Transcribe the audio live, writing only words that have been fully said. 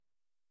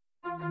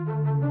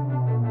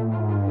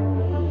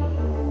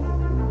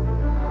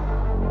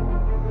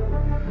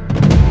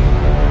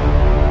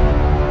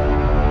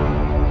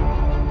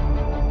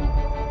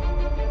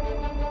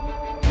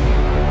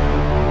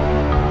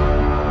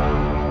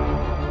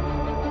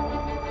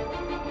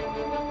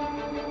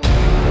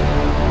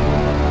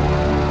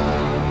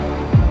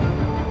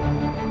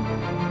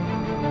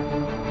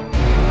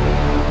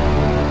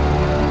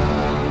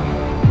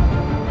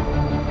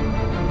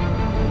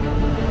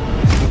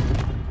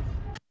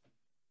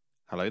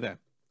Hello there,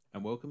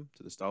 and welcome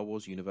to the Star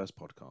Wars Universe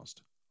podcast.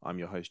 I'm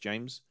your host,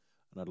 James,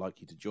 and I'd like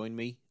you to join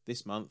me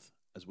this month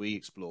as we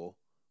explore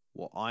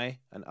what I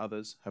and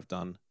others have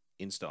done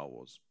in Star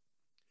Wars.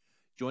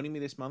 Joining me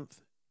this month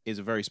is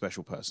a very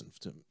special person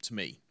to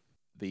me,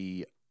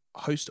 the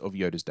host of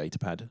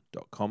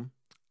YodasDatapad.com,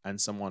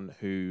 and someone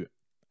who,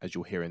 as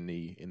you'll hear in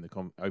the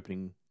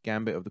opening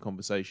gambit of the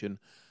conversation,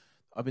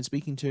 I've been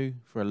speaking to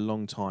for a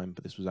long time,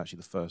 but this was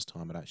actually the first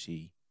time I'd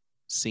actually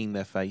seen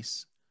their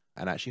face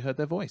and actually heard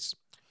their voice.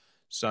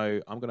 So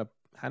I'm going to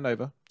hand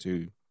over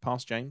to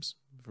Past James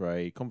for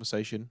a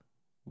conversation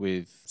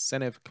with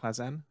Senev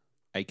Klazan,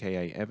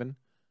 aka Evan,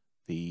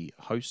 the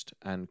host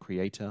and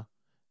creator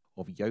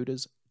of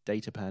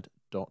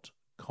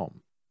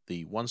YodasDatapad.com,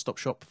 the one-stop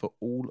shop for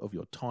all of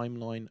your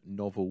timeline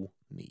novel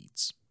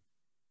needs.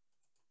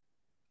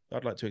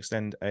 I'd like to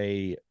extend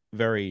a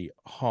very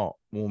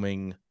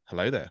heartwarming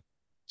hello there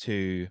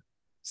to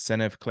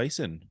Senev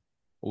Clayson,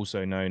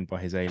 also known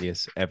by his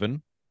alias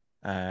Evan,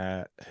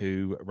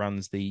 who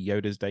runs the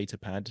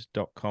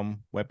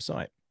YodasDatapad.com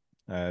website,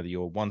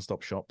 your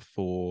one-stop shop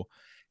for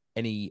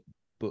any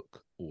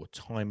book or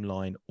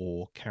timeline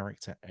or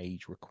character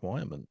age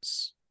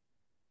requirements.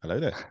 Hello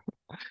there.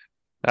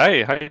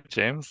 Hi,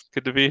 James.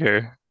 Good to be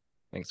here.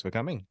 Thanks for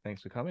coming.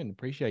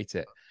 Appreciate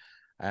it.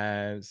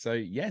 So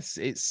yes,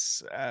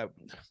 it's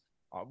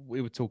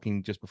we were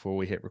talking just before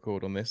we hit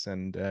record on this,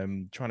 and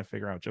trying to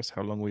figure out just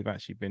how long we've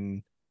actually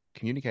been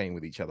communicating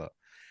with each other.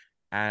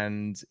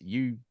 And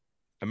you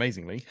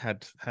amazingly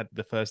had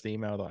the first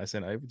email that I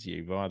sent over to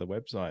you via the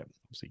website,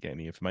 obviously getting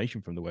the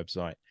information from the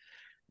website.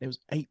 It was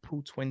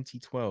April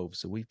 2012,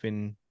 so we've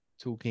been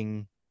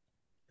talking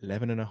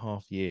 11 and a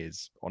half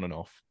years on and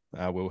off.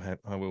 I will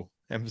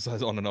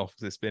emphasize on and off,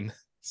 because it's been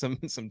some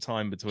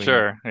time between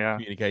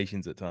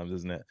communications at times,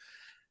 isn't it?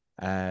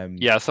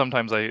 Yeah,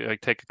 sometimes I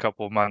take a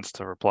couple of months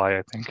to reply,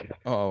 I think.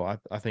 Oh,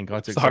 I think I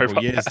took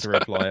several years to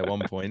reply at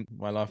one point.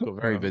 My life got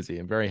very busy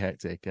and very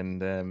hectic,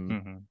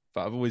 and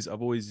but I've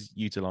always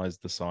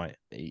utilized the site.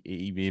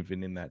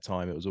 Even in that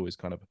time, it was always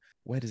kind of,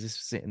 where does this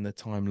sit in the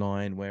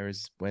timeline?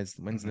 When's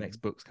the next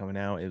book's coming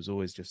out? It was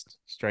always just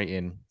straight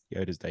in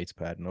Yoda's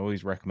Datapad, and I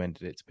always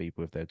recommended it to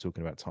people if they're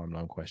talking about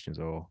timeline questions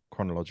or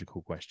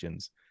chronological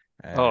questions.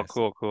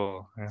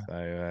 Cool.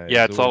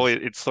 Yeah, so,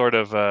 it's sort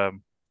of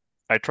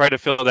I try to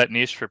fill that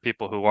niche for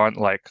people who want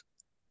like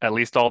at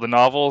least all the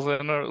novels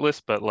in a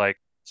list, but like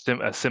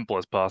as simple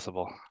as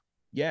possible.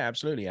 Yeah,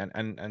 absolutely,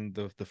 and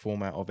the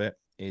format of it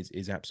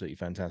is absolutely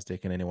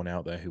fantastic. And anyone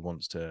out there who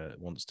wants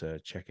to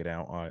check it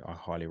out, I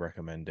highly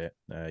recommend it.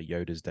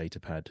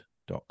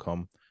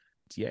 YodasDatapad.com.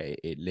 Yeah,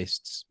 it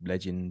lists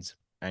legends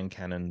and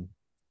canon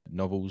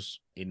novels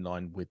in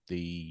line with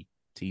the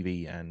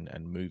TV and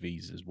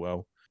movies as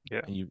well.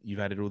 Yeah, and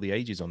you've added all the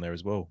ages on there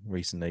as well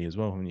recently as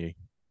well, haven't you?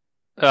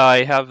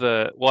 I have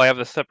the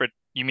separate.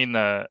 You mean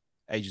the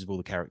ages of all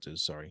the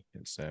characters? Sorry,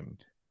 it's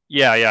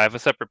Yeah, I have a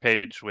separate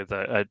page with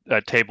a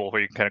table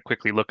where you can kind of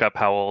quickly look up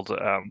how old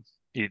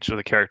each of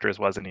the characters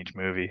was in each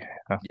movie.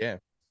 Yeah,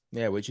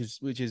 which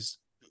is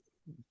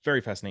very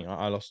fascinating.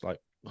 I lost like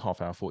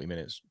half hour, 40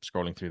 minutes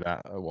scrolling through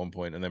that at one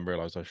point, and then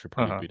realized I should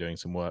probably be doing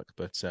some work.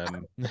 But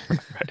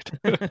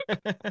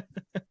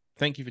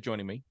thank you for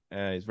joining me.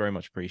 It's very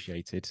much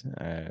appreciated.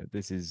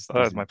 This is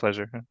my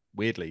pleasure.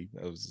 Weirdly,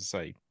 I was to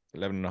say,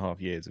 11 and a half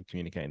years of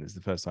communicating. This is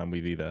the first time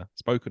we've either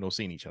spoken or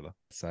seen each other.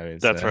 So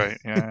it's, that's right.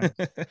 Yeah.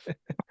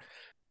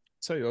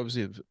 So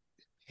obviously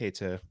here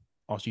to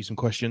ask you some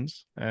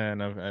questions,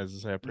 and as I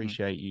say, I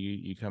appreciate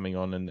you coming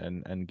on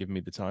and giving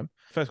me the time.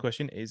 First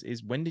question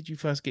is when did you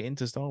first get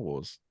into Star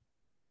Wars?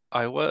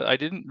 I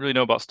didn't really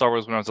know about Star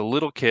Wars when I was a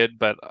little kid,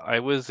 but I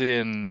was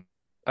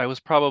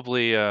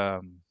probably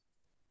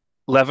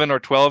 11 or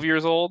 12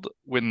 years old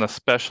when the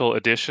special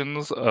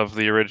editions of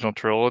the original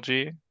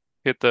trilogy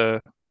hit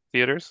the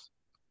theaters.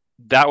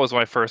 That was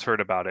when I first heard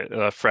about it.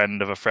 A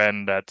friend of a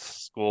friend at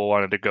school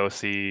wanted to go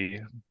see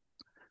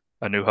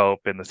A New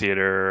Hope in the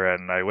theater,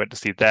 and I went to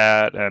see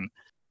that. And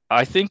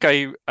I think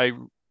I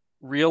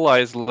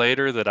realized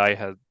later that I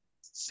had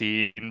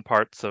seen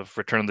parts of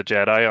Return of the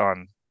Jedi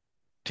on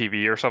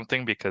TV or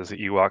something, because the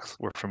Ewoks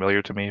were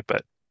familiar to me.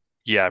 But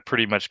yeah, I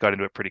pretty much got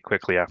into it pretty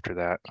quickly after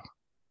that.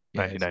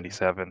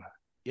 1997.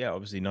 Yeah,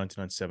 obviously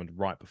 1997,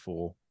 right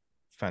before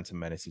Phantom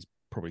Menace, is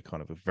probably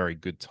kind of a very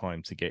good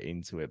time to get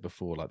into it,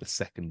 before like the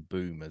second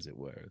boom, as it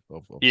were.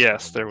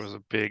 Yes, there was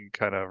a big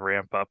kind of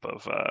ramp up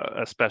of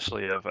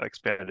especially of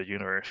expanded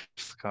universe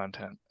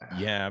content.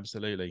 Yeah,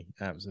 absolutely.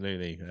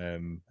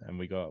 And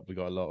we got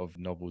a lot of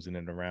novels in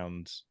and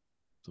around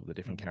sort of the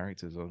different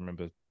characters. I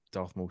remember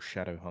Darth Maul's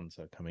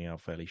Shadowhunter coming out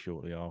fairly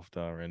shortly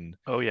after, and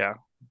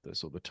the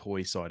sort of the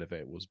toy side of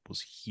it was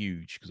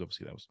huge, because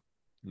obviously that was,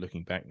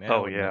 looking back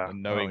now,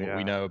 and knowing what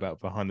we know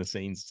about behind the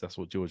scenes, that's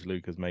what George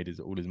Lucas made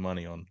all his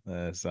money on.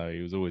 So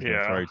he was always going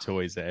to throw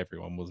toys at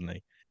everyone, wasn't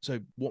he?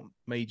 So what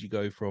made you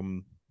go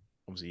from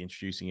obviously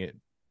introducing it,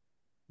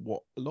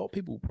 what a lot of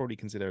people probably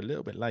consider a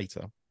little bit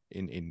later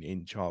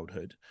in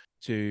childhood,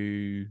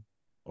 to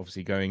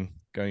obviously going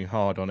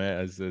hard on it,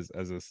 as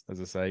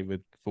I say,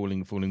 with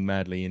falling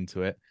madly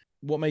into it?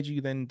 what made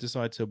you then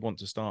decide to want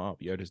to start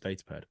up Yoda's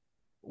Datapad?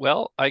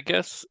 Well, I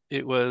guess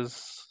it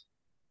was,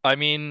 I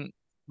mean,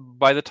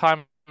 by the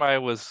time I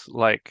was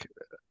like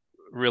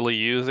really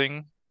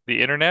using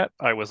the internet,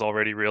 I was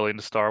already really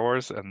into Star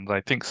Wars, and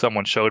I think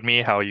someone showed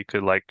me how you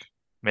could like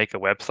make a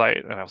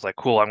website, and I was like,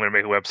 cool, I'm gonna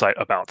make a website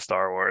about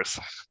Star Wars.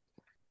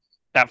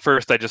 At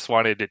first, I just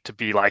wanted it to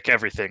be like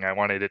everything. I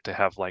wanted it to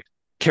have like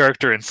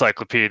character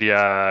encyclopedia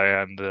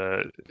and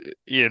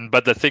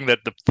but the thing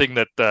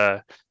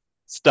that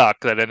stuck,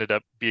 that ended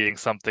up being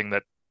something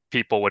that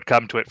people would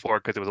come to it for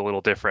because it was a little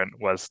different,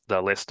 was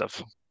the list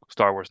of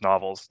Star Wars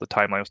novels, the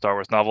timeline of Star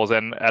Wars novels.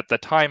 And at the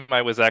time,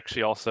 I was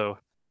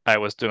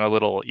doing a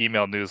little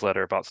email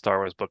newsletter about Star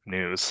Wars book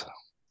news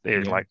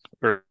in like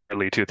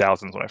early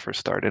 2000s when I first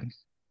started.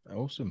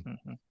 Awesome.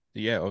 Mm-hmm.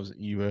 Yeah,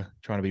 you were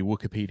trying to be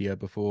Wikipedia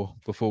before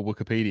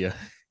Wikipedia.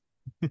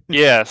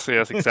 Yes,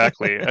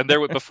 exactly. And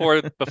there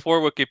before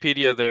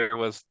Wikipedia, there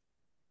was,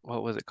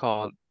 what was it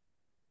called?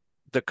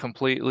 The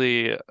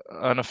completely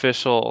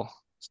unofficial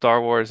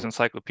Star Wars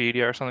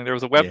encyclopedia or something. There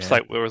was a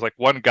website where there was like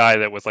one guy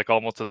that was like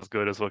almost as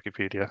good as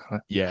Wikipedia.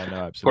 Yeah, no,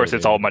 absolutely. Of course,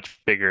 it's all much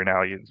bigger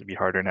now. It'd be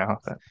harder now.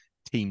 But...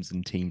 teams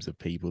and teams of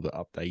people that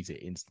update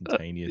it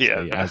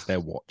instantaneously as they're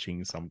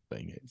watching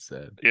something. It's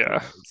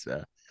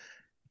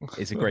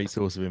a great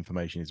source of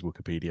information. Is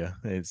Wikipedia.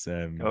 It's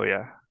oh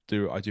yeah.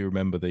 I do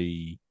remember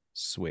the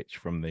switch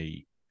from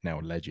the now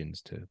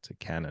Legends to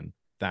canon.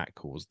 That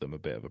caused them a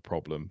bit of a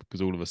problem because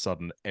all of a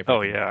sudden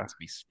everything had to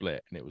be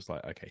split, and it was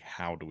like, okay,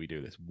 how do we do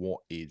this?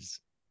 What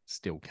is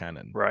still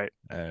canon? Right.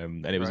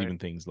 And it was even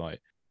things like,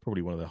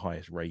 probably one of the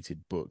highest rated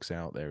books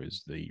out there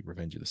is the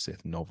Revenge of the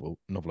Sith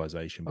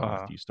novelization by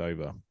Matthew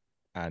Stover,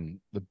 and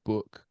the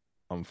book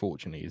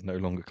unfortunately is no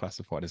longer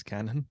classified as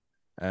canon.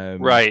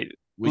 Right.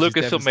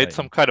 Lucasfilm made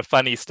some kind of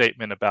funny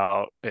statement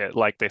about it.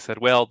 Like they said,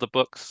 well, the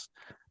books,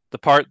 the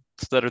parts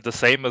that are the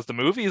same as the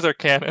movies are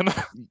canon.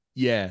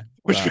 Yeah.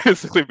 Which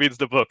basically means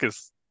the book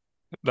is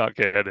not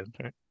canon.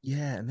 Right?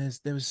 Yeah, and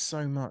there was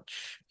so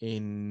much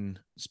in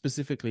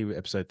specifically with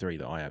episode 3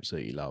 that I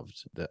absolutely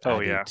loved that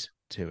added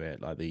to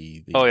it. Like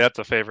the that's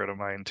a favorite of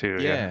mine too.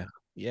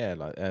 Yeah,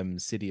 like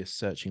Sidious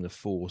searching the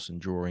Force and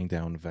drawing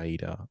down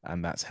Vader,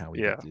 and that's how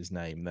he gets his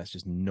name. That's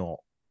just not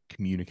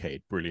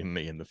communicated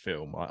brilliantly in the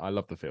film. I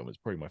love the film. It's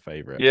probably my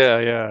favorite.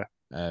 Yeah.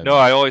 No,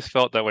 I always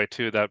felt that way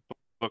too. That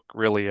book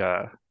really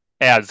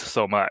adds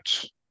so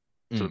much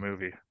to the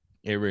movie.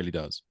 It really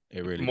does.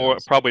 It really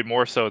does. Probably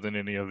more so than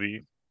any of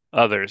the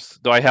others,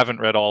 though I haven't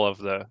read all of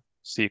the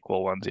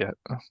sequel ones yet.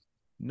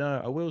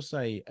 No, I will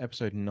say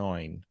episode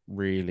 9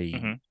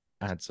 really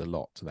adds a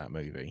lot to that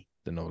movie,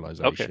 the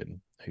novelization,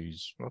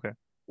 whose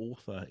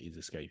author is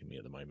escaping me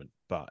at the moment,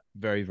 but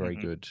very, very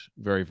good,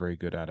 very, very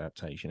good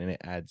adaptation, and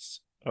it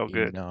adds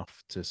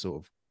enough to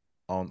sort of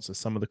answer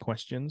some of the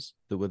questions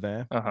that were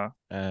there.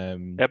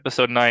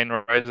 Episode 9,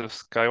 Rise of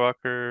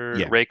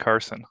Skywalker, Ray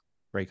Carson,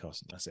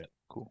 that's it.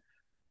 Cool.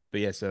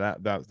 But yeah, so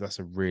that's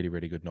a really,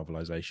 really good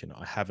novelization.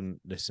 I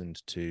haven't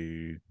listened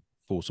to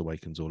Force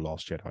Awakens or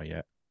Last Jedi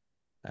yet.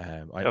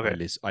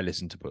 I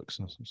listen to books,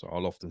 so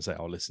I'll often say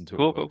I'll listen to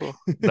cool.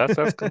 That's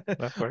cool.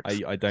 That works.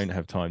 I don't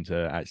have time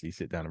to actually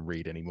sit down and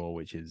read anymore,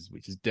 which is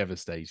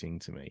devastating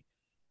to me.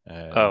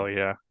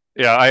 I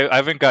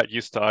haven't got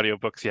used to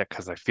audiobooks yet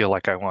because I feel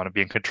like I want to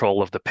be in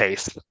control of the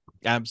pace.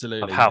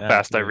 Absolutely. Of how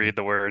fast I read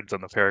the words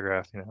and the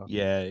paragraph.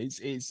 Yeah,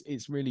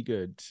 it's really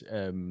good.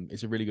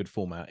 It's a really good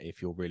format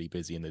if you're really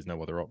busy and there's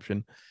no other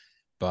option.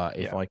 But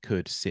if I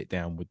could sit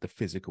down with the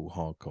physical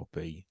hard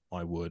copy,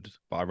 I would.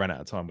 But I ran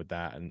out of time with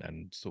that,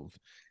 and sort of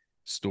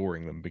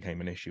storing them became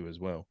an issue as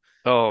well.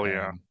 Oh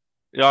yeah,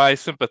 I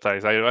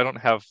sympathize. I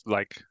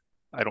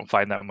don't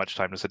find that much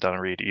time to sit down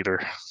and read either.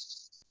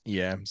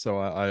 Yeah, so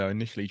I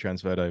initially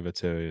transferred over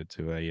to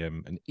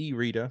an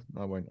e-reader.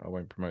 I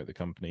won't promote the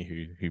company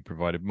who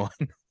provided mine.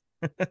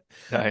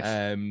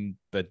 Nice.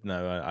 But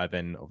no, I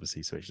then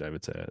obviously switched over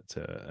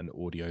to an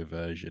audio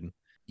version.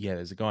 Yeah,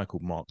 there's a guy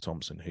called Mark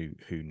Thompson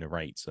who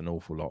narrates an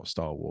awful lot of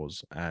Star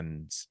Wars,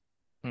 and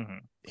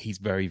he's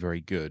very,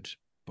 very good.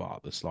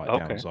 But the slight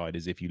downside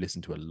is if you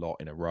listen to a lot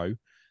in a row,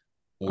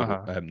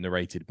 or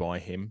narrated by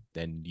him,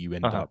 then you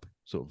end up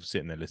sort of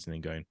sitting there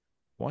listening, going,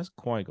 "Why is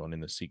Qui-Gon in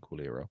the sequel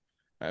era?"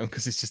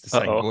 Because it's just the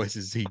same voice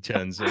as he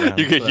turns around.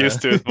 You get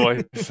used to his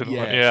voice.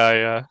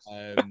 Yeah.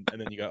 And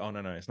then you go, "Oh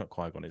no, it's not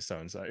Qui-Gon, it's so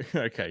and so."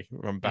 Okay,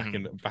 I'm back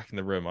in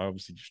the room. I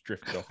obviously just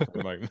drifted off for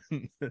a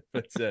moment,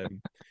 but.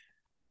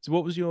 So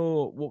what was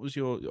your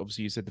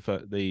obviously you said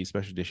the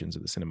special editions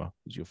at the cinema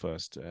was your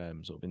first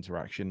sort of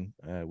interaction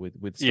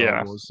with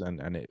Star Wars,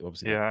 and it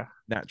obviously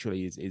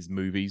naturally is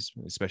movies,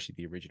 especially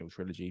the original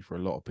trilogy for a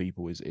lot of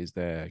people is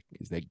their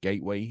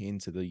gateway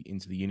into the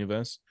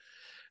universe.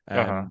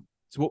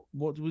 So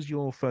what was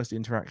your first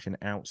interaction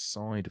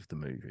outside of the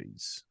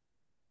movies?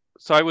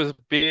 So I was a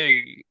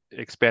big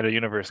expanded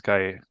universe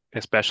guy,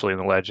 especially in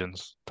the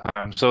Legends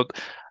time. So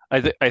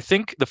I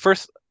think the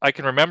first I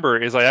can remember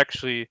is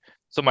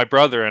so my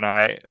brother and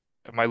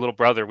my little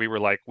brother, we were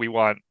like, we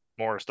want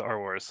more Star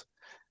Wars.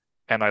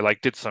 And I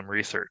did some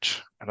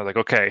research, and I was like,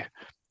 okay,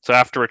 so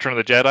after Return of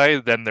the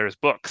Jedi, then there's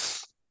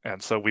books.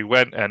 And so we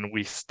went and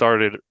we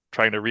started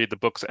trying to read the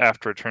books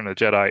after Return of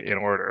the Jedi in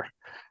order.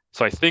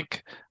 So I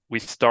think we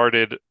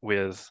started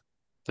with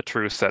The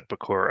True Set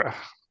Bakura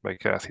by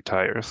Kathy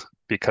Tyers,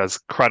 because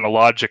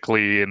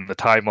chronologically in the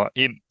timeline,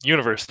 in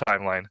universe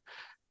timeline,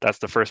 that's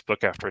the first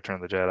book after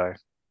Return of the Jedi.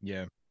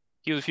 Yeah.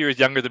 He was a few years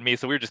younger than me,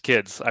 so we were just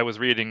kids. I was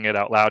reading it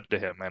out loud to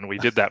him, and we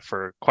did that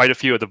for quite a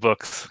few of the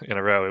books in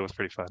a row. It was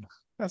pretty fun.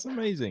 That's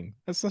amazing.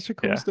 That's such a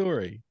cool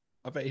story.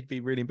 I bet he'd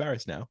be really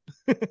embarrassed now.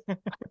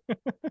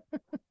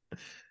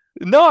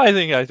 No, I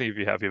think he'd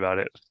be happy about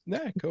it.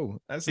 Yeah,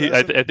 cool. I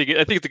think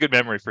it's a good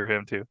memory for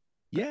him too.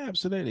 Yeah,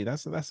 absolutely.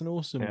 That's an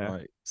awesome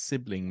like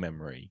sibling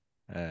memory.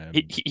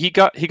 He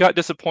got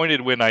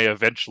disappointed when I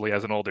eventually,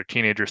 as an older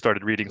teenager,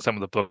 started reading some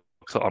of the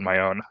books on my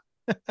own.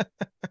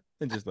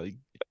 And just like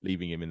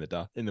leaving him in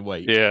the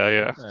wake.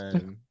 Yeah.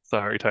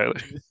 Sorry,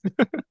 Tyler.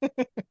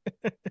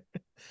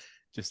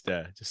 just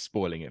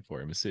spoiling it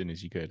for him as soon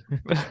as you could.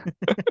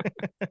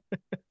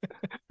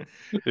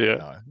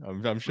 Yeah,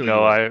 no, I'm sure.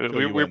 No,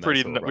 we're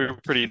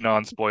pretty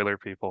non-spoiler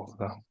people.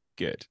 So.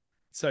 Good.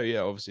 So yeah,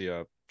 obviously,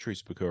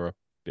 Truce Bakura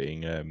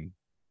being an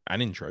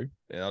intro.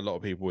 A lot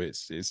of people,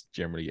 it's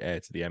generally Heir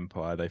to the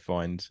Empire they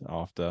find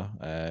after.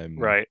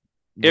 Right.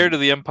 Heir to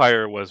the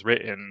Empire was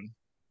written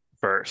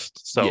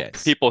first, so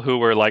people who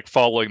were like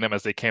following them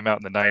as they came out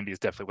in the 90s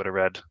definitely would have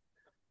read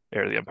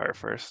Heir to the Empire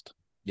first.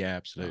 Yeah,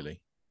 absolutely.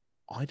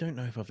 I don't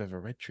know if I've ever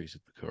read Truce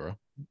of Bakura.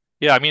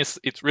 Yeah, I mean,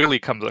 it really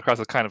comes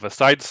across as kind of a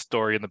side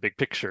story in the big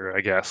picture,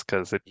 I guess,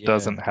 because it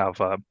doesn't have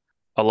a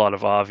lot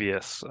of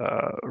obvious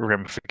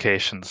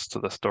ramifications to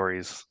the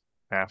stories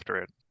after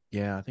it.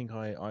 Yeah, I think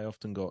I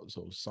often got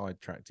sort of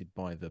sidetracked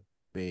by the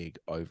big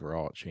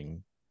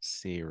overarching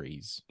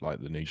series,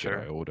 like the New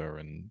Jedi Order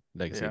and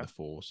Legacy of the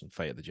Force and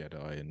Fate of the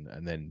Jedi,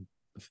 and then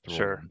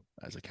Thrawn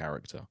as a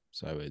character.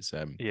 So it's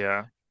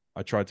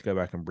I tried to go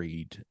back and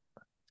read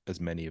as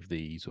many of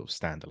the sort of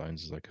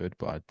standalones as I could,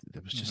 but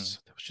there was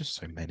just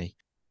so many.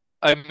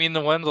 I mean,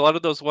 a lot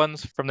of those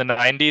ones from the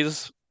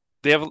 90s,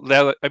 they have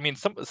I mean,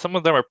 some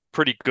of them are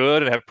pretty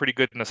good and have pretty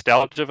good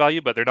nostalgia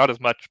value, but they're not as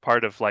much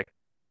part of like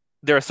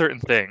they're a certain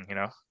thing, you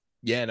know.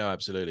 Yeah, no,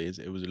 absolutely.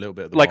 It was a little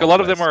bit of like a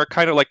lot of them are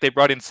kind of like they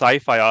brought in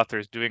sci-fi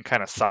authors doing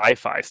kind of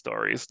sci-fi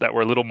stories that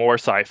were a little more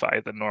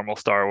sci-fi than normal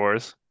Star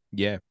Wars.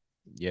 Yeah,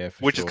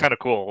 which is kind of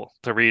cool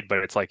to read, but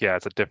it's like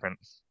it's a different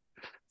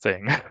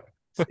thing.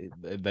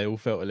 They all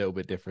felt a little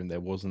bit different.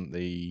 There wasn't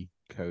the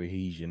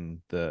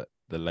cohesion that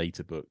the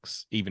later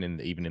books, even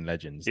in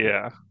Legends,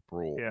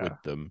 brought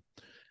with them.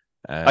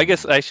 I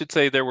guess I should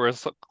say there were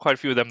quite a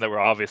few of them that were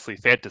obviously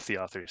fantasy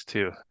authors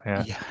too.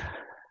 Yeah.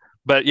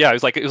 But it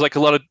was like a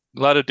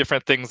lot of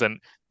different things, and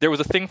there was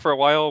a thing for a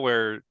while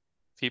where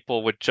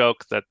people would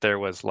joke that there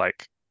was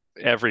like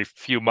every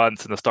few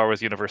months in the Star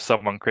Wars universe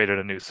someone created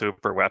a new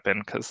super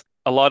weapon, because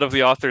a lot of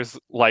the authors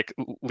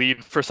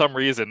for some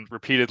reason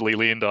repeatedly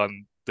leaned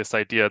on this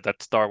idea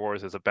that Star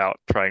Wars is about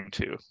trying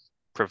to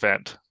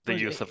prevent the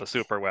use of a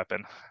super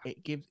weapon.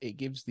 It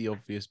gives the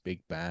obvious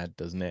big bad,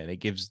 doesn't it? And it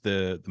gives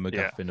the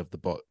MacGuffin of the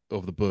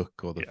book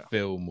or the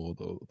film or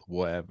the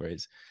whatever.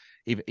 It's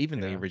even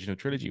the original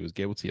trilogy was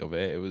guilty of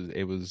it.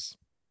 It was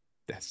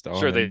Death Star.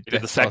 Sure, they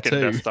did the second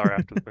Death Star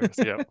after the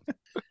first.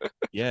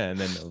 Yeah, and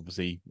then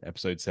obviously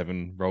Episode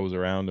 7 rolls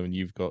around and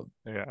you've got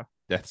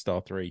Death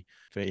Star 3.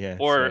 But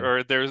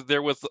or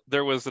there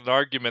was an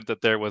argument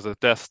that there was a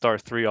Death Star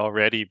 3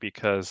 already,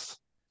 because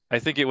I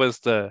think it was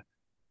the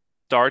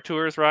Star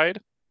Tours ride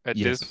at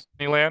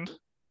Disneyland.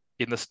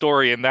 In the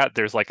story in that,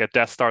 there's like a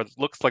Death Star that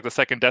looks like the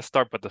second Death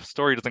Star, but the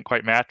story doesn't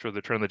quite match with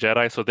Return of the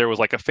Jedi. So there was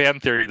like a fan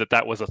theory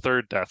that was a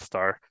third Death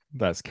Star.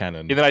 That's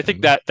canon. And then I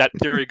think that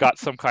theory got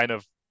some kind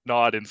of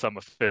nod in some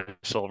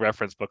official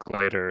reference book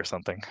later or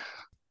something.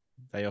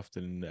 They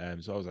often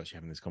so I was actually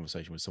having this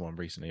conversation with someone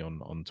recently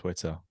on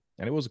Twitter,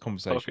 and it was a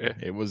conversation. Okay.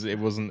 It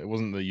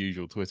wasn't the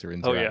usual Twitter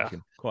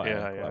interaction. Quite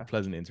a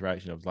pleasant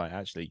interaction. I was like,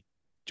 actually,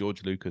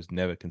 George Lucas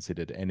never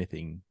considered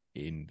anything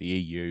in the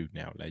EU,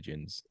 now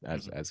Legends,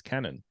 as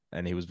canon,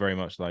 and he was very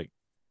much like,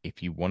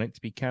 if you want it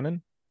to be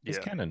canon, it's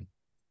canon.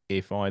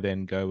 If I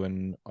then go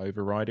and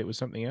override it with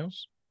something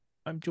else,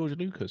 I'm George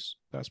Lucas.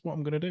 That's what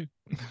I'm going to do.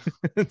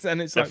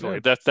 And it's definitely,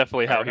 like, that's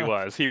definitely how he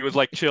was. He was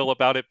like chill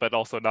about it, but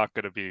also not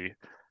going to be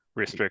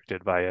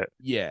restricted by it.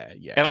 Yeah.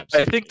 And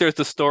absolutely. I think there's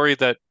the story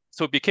that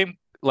it became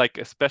like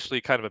especially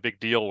kind of a big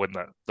deal when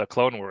the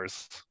Clone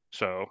Wars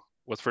show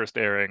was first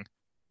airing.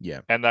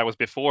 Yeah. And that was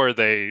before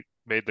they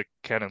made the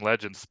canon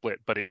Legends split,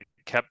 but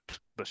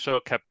the show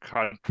kept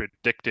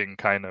contradicting,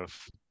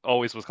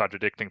 always was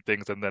contradicting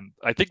things. And then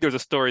I think there's a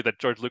story that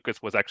George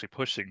Lucas was actually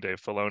pushing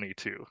Dave Filoni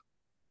to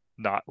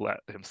not let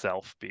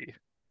himself be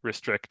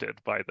restricted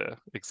by the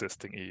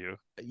existing EU.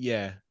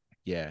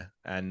 Yeah,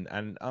 and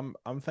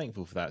I'm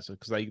thankful for that. So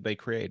because they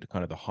created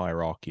kind of the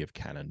hierarchy of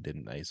canon,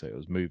 didn't they? So it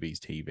was movies,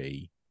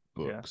 TV,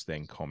 books,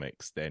 then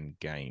comics, then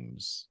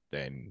games,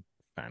 then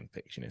fan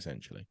fiction,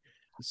 essentially.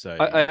 So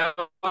I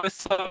always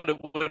thought it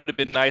would have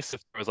been nice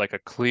if there was like a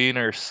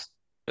cleaner,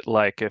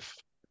 like if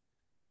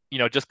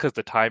just because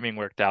the timing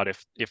worked out,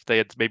 if they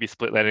had maybe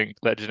split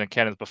Legend and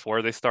canons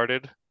before they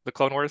started the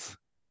Clone Wars.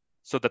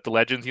 so that the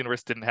Legends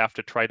universe didn't have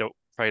to try to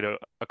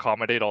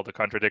accommodate all the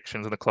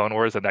contradictions in the Clone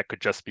Wars, and that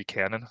could just be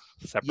canon,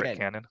 separate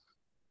canon.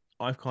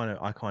 I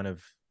kind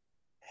of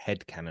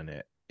headcanon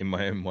it in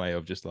my own way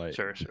of just like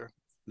Sure.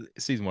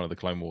 Season 1 of the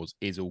Clone Wars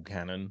is all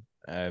canon,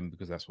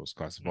 because that's what's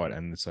classified,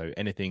 and so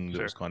anything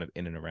that was kind of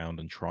in and around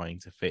and trying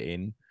to fit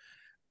in,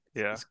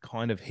 it's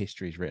kind of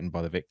histories written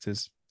by the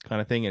victors kind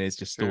of thing, and it's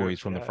just stories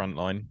from the front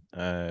line.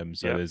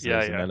 So there's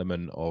an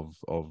element of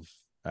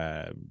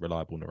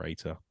reliable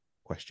narrator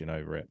question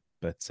over it,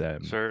 but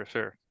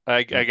sure.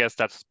 I guess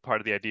that's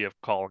part of the idea of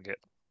calling it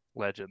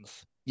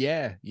Legends.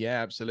 Yeah,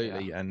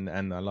 absolutely. Yeah.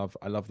 And I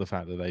love the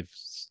fact that they've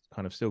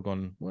kind of still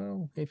gone,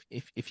 well,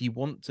 if you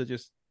want to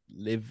just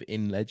live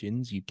in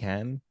Legends, you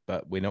can,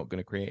 but we're not going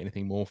to create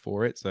anything more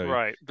for it. So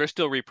right, they're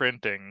still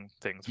reprinting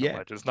things from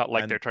Legends, not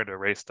like they're trying to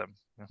erase them.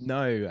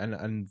 No,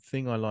 and the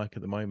thing I like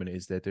at the moment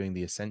is they're doing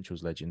the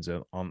Essentials Legends,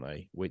 aren't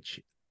they? Which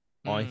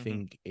I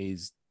think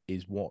is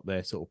what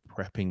they're sort of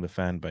prepping the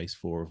fan base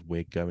for, of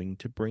we're going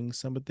to bring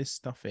some of this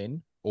stuff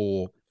in,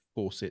 or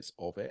faucets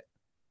of it.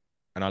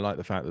 And I like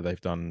the fact that they've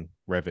done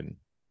Revan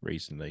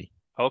recently.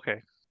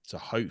 Okay. So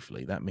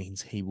hopefully that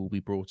means he will be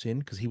brought in,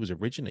 because he was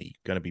originally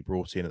going to be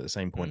brought in at the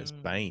same point as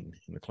Bane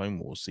in the Clone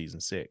Wars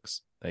Season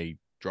 6. They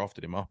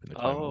drafted him up in the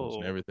Clone Wars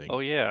and everything. Oh,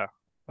 yeah.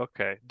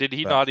 Okay. Did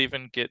he not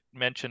even get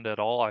mentioned at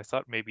all? I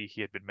thought maybe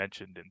he had been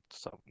mentioned in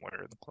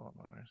somewhere in the Clone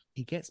Wars.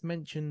 He gets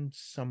mentioned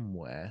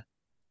somewhere,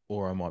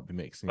 or I might be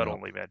mixing but up.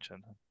 Only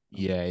mentioned.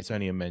 Yeah, it's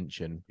only a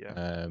mention.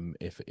 Yeah.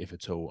 If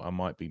at all, I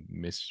might be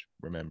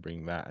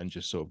misremembering that and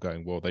just sort of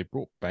going, well, they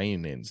brought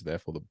Bane in, so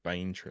therefore the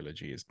Bane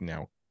trilogy is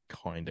now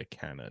kind of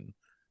canon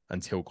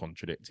until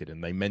contradicted,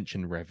 and they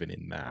mention Revan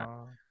in that.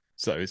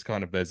 So it's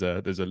kind of there's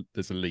a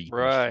leap.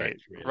 Right,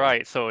 really.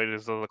 Right. So it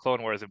is the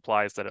Clone Wars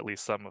implies that at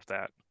least some of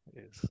that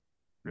is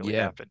really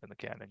happened in the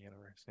canon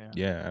universe.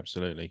 Yeah,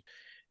 absolutely.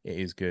 It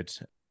is good.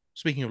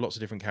 Speaking of lots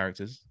of different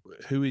characters,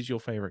 who is your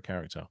favorite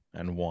character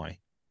and why?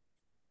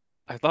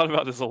 I thought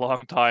about this a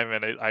long time,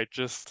 and I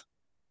just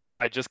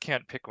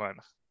can't pick one,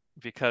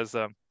 because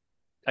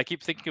I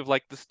keep thinking of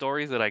like the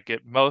stories that I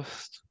get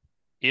most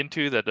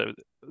into that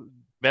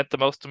meant the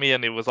most to me,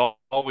 and it was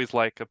always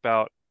like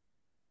about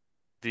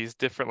these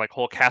different like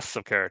whole casts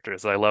of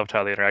characters. I loved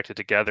how they interacted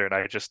together, and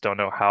I just don't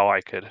know how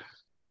I could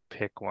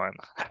pick one.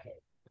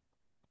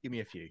 Give me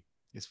a few.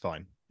 It's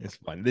fine. This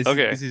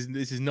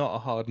is not a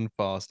hard and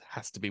fast.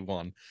 Has to be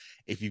one.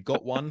 If you've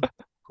got one,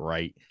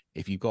 great.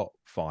 If you've got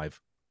 5,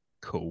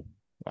 cool.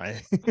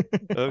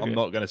 I'm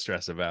not going to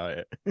stress about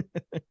it.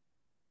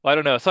 Well, I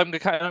don't know. So I'm the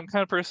kind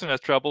of person who has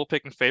trouble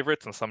picking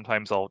favorites, and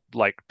sometimes I'll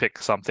like pick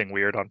something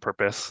weird on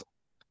purpose.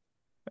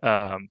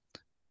 I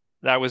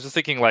was just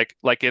thinking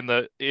like in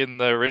the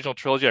original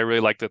trilogy, I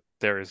really like that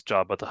there is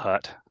Jabba the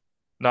Hutt.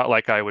 Not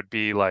like I would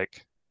be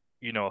like,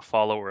 a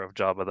follower of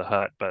Jabba the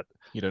Hutt, but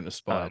you don't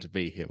aspire to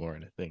be him or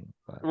anything.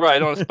 But... Right, I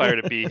don't aspire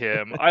to be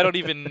him. I don't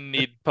even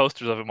need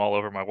posters of him all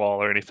over my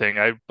wall or anything.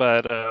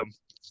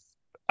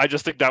 I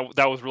just think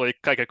that was really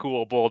like a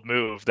cool, bold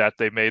move that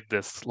they made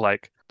this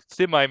like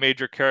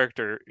semi-major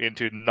character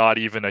into not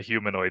even a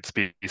humanoid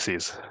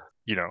species.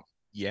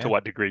 To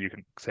what degree you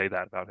can say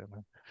that about him.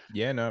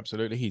 Yeah, no,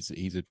 absolutely. He's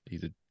a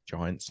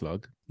giant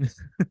slug.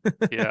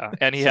 Yeah,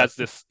 and he has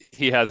this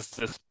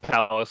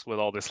palace with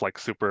all this like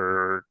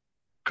super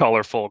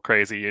colorful,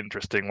 crazy,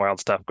 interesting, wild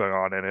stuff going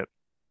on in it.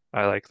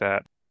 I like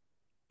that.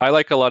 I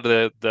like a lot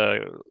of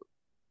the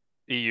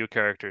EU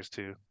characters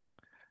too.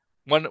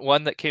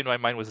 One that came to my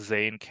mind was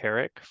Zane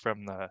Carrick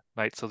from the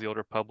Knights of the Old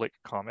Republic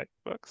comic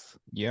books.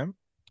 Yeah.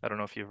 I don't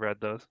know if you've read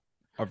those.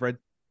 I've read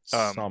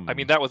some. I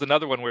mean, that was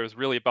another one where it was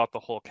really about the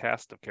whole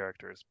cast of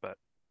characters, but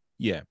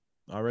yeah,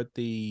 I read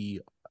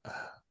the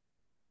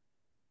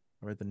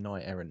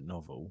Knight Errant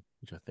novel,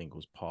 which I think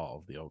was part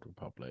of the Old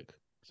Republic.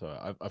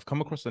 So I've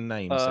come across the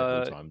name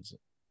several times.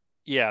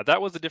 Yeah,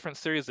 that was a different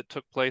series that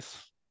took place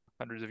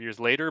hundreds of years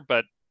later,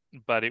 but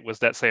it was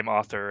that same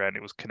author and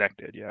it was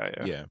connected.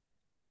 Yeah.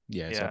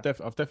 So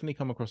I've definitely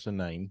come across the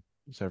name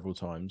several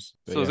times.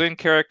 So Zane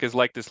Carrick is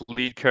like this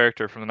lead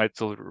character from the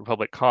Knights of the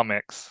Republic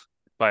comics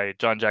by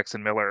John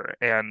Jackson Miller,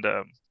 and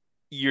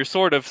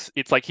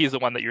it's like he's the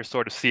one that you're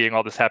sort of seeing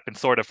all this happen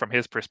sort of from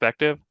his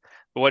perspective.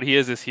 But what he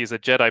is he's a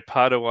Jedi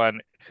Padawan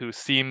who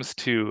seems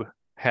to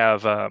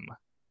have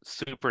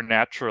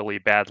supernaturally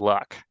bad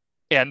luck,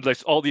 and like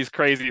all these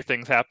crazy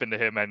things happen to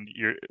him, and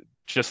you're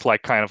just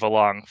like kind of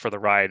along for the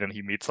ride, and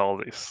he meets all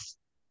these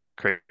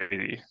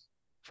crazy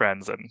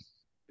friends, and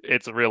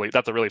that's a really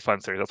fun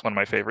series. That's one of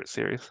my favorite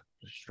series.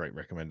 Straight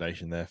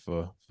recommendation there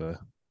for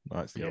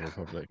Knights of the Old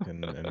Republic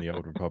and the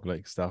Old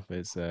Republic stuff.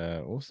 It's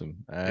awesome.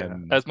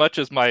 As much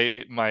as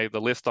the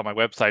list on my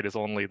website is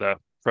only the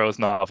prose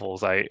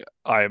novels, I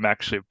am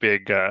actually a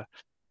big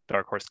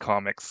Dark Horse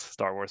Comics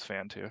Star Wars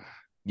fan too.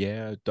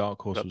 Yeah,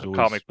 Dark Horse was always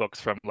comic books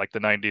from like the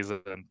 90s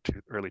and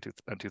early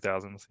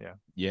 2000s.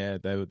 Yeah,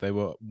 they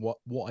were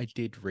what I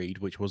did read,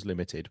 which was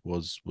limited,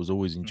 was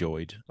always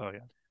enjoyed. Oh yeah.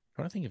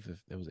 I'm trying to think if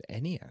there was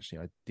any actually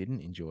I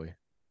didn't enjoy.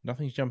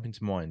 Nothing's jumping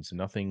to mind, so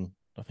nothing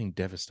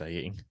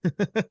devastating.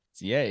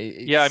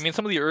 I mean,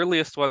 some of the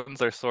earliest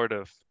ones are sort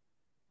of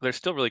they're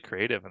still really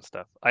creative and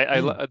stuff.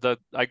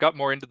 I got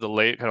more into the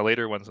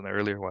later ones than the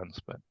earlier ones,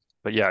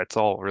 but yeah, it's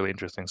all really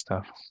interesting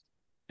stuff.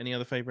 Any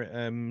other favorite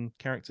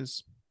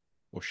characters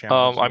or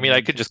shout-outs I you mean, wanna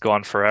I could mention? just go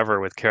on forever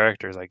with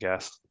characters, I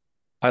guess.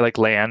 I like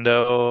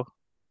Lando.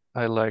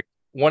 I like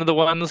one of the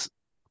ones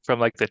from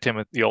like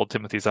the old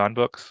Timothy Zahn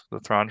books, the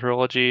Thrawn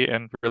trilogy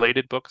and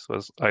related books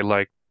was I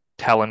like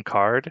Talon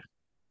Card.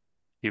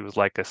 He was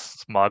like a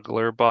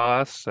smuggler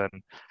boss,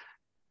 and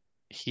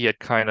he had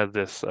kind of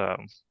this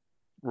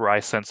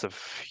wry sense of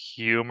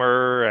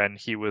humor, and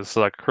he was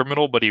like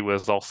criminal, but he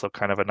was also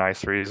kind of a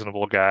nice,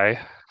 reasonable guy.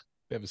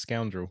 Bit of a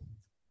scoundrel.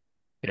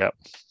 Yeah.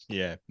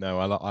 Yeah, no,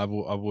 I've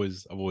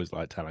always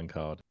liked Talon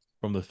Card.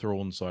 From the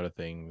Thrawn side of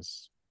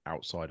things,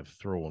 outside of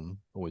Thrawn,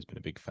 always been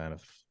a big fan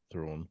of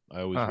Thrawn.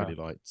 I always Uh-huh. really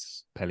liked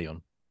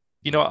Pelion.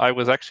 You know, I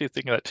was actually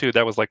thinking that too.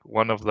 That was like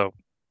one of the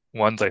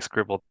ones I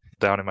scribbled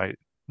down in my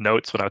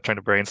notes when I was trying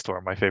to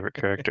brainstorm my favorite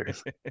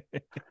characters.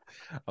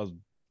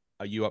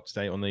 Are you up to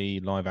date on the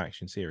live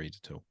action series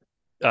at all?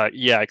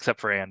 Yeah, except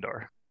for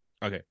Andor.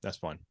 Okay, that's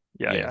fine.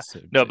 Yeah, yeah.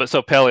 so- No, but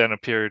so Pelion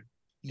appeared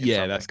in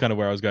yeah, that's something. kind of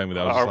where I was going with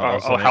it. I was just like, I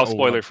was Oh, like, how oh,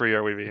 spoiler free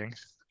are we being?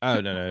 Oh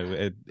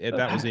no,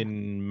 that was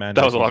in Mando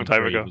That was a long season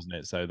time 3, ago. wasn't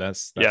it? So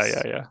that's Yeah.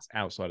 it's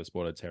outside of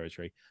spoiler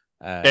territory.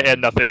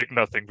 And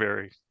nothing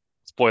very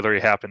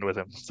spoilery happened with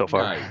him so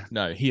far.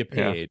 No, he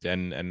appeared,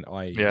 and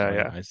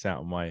I sat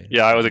on my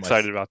I was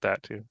excited about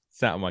that too.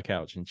 Sat on my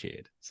couch and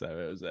cheered. So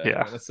it was when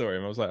I saw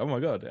him, I was like, oh my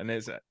god! And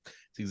it's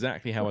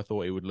exactly how I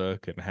thought he would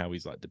look and how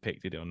he's like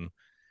depicted on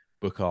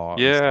book art.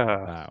 And stuff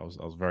like that. I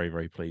was very,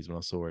 very pleased when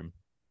I saw him.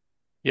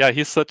 Yeah,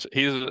 he's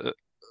a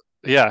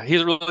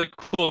really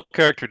cool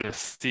character to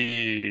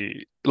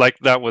see. Like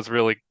that was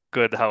really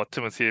good how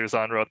Timothy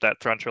Zahn wrote that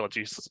Thrawn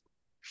trilogy.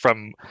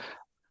 From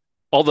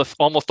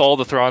almost all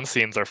the Thrawn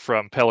scenes are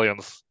from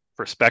Pelion's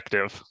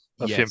perspective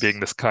of him being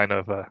this kind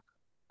of a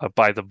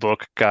by the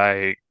book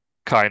guy,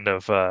 kind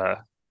of.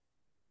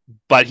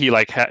 But he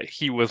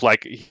was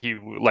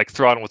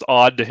Thrawn was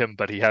odd to him,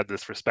 but he had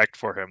this respect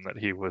for him that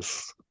he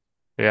was.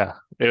 Yeah,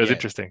 it was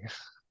interesting.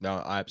 No,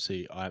 I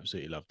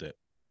absolutely loved it.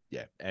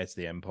 Yeah, Heir to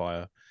the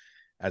Empire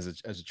as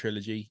a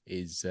trilogy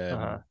is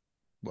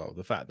well,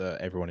 the fact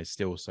that everyone is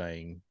still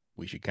saying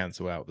we should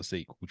cancel out the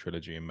sequel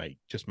trilogy and make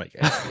Heir to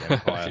the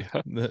Empire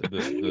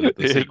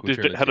the sequel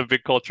trilogy. It had a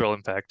big cultural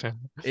impact.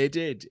 It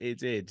did.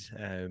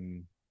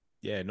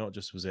 Yeah, not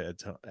just was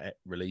it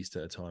released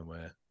at a time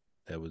where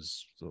there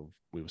was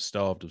we were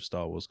starved of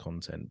Star Wars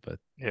content, but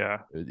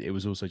it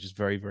was also just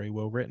very, very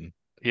well written.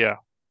 Yeah,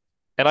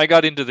 and I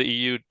got into the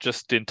EU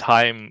just in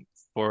time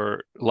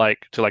for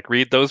to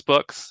read those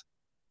books,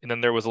 and then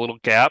there was a little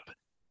gap,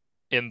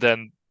 and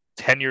then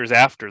 10 years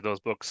after those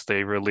books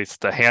they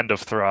released the Hand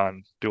of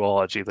Thrawn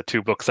duology, the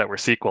 2 books that were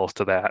sequels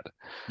to that.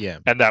 Yeah,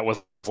 and that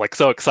was like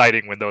so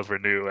exciting when those were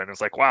new, and it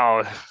was like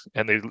wow.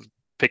 And they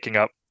picking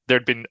up,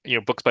 there'd been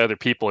books by other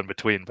people in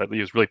between, but he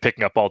was really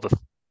picking up all the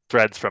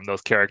threads from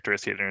those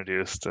characters he had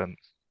introduced. And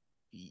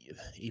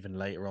even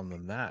later on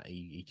than that,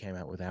 he came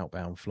out with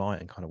Outbound Flight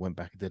and kind of went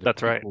back and did a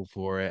prequel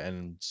for it,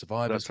 and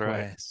Survivor's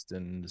Quest.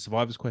 And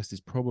Survivor's Quest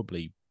is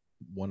probably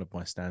one of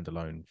my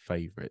standalone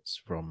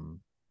favorites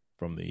from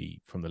the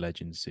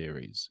Legends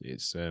series.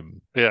 It's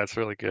it's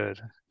really good.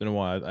 I don't know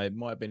why. It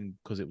might have been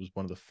because it was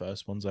one of the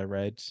first ones I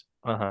read.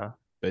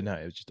 But no,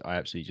 it was just I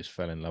absolutely just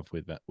fell in love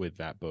with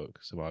that book,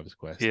 Survivor's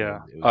Quest.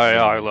 Yeah,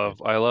 I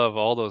love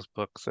all those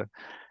books.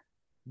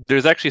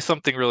 There's actually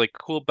something really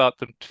cool about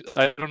them.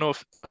 I don't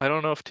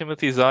know if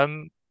Timothy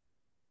Zahn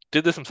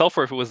did this himself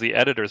or if it was the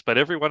editors, but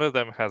every one of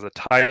them has a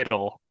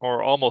title,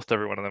 or almost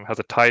every one of them has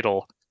a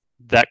title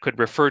that could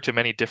refer to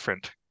many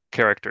different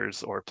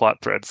characters or plot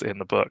threads in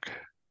the book.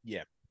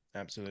 Yeah,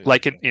 absolutely.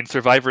 Like in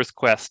Survivor's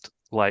Quest,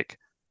 like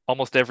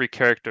almost every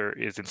character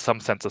is in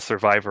some sense a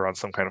survivor on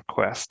some kind of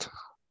quest.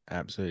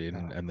 Absolutely,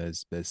 and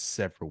there's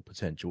several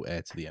potential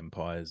Heir to the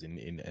Empires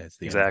in Heir to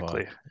the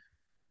Empire.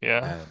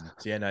 Yeah.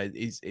 So yeah, no,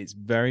 it's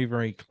very,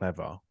 very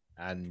clever,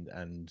 and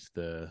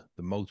the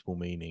multiple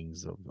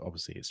meanings of,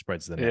 obviously it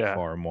spreads the net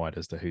far and wide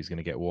as to who's going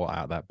to get what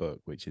out of that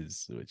book, which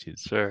is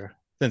sure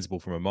sensible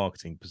from a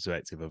marketing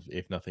perspective, of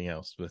if nothing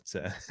else. But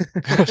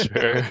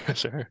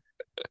sure.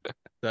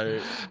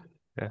 So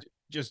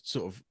just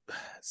sort of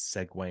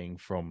segueing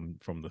from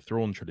the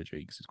Thrawn trilogy,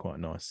 because it's quite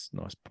a nice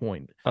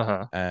point.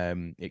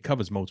 It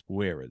covers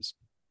multiple eras.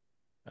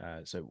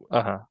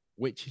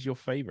 Which is your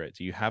favorite?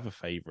 Do you have a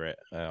favorite?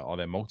 Are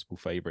there multiple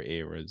favorite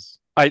eras?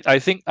 I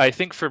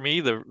think for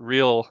me the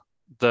real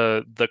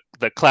the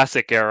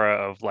classic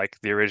era of like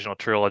the original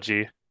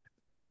trilogy,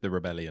 the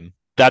Rebellion,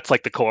 that's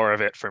like the core of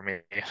it for me.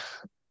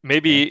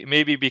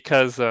 Maybe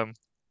because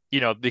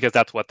because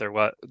that's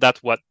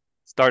what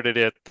started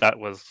it. That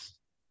was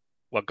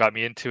what got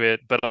me into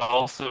it, but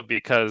also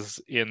because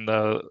in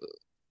the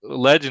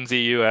Legends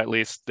EU, at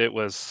least, it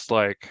was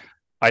like,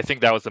 I think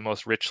that was the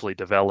most richly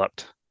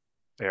developed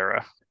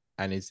era,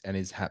 and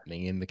is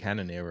happening in the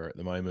canon era at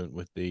the moment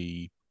with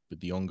the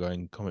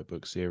ongoing comic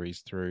book series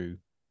through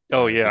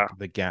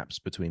the gaps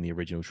between the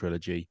original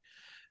trilogy.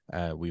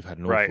 We've had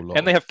an awful lot,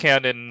 and they have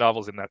canon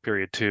novels in that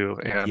period too.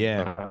 And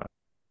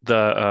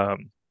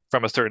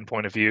from a certain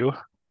point of view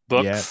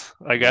Yeah, books.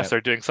 I guess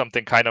they're doing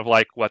something kind of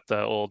like what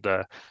the old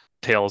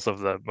Tales of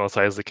the Mos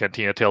Eisley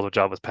Cantina, Tales of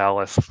Jabba's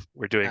Palace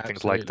were doing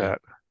things like absolutely.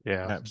 that.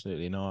 Yeah.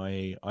 Absolutely. And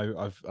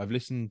I've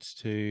listened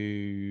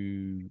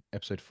to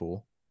episode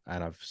 4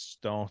 and I've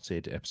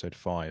started episode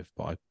 5,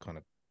 but I kind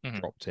of Mhm.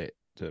 dropped it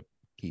to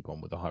keep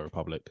on with the High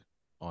Republic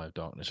Eye of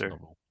Darkness Sure.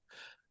 novel.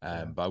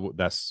 Yeah. But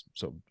that's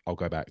sort of, I'll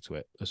go back to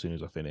it as soon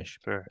as I finish.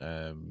 Sure. So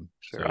I'm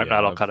yeah,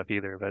 not all caught up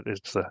either, but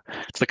it's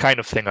the kind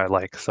of thing I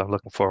like, so I'm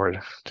looking forward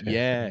to.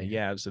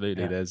 yeah,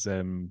 absolutely. Yeah.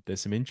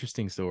 There's some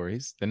interesting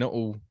stories. They're not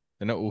all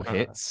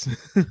hits.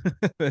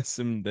 There's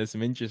some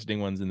interesting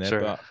ones in there,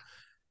 Sure. but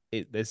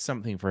there's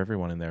something for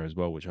everyone in there as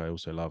well, which I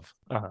also love.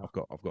 Uh-huh.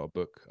 I've got a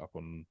book up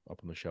on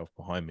the shelf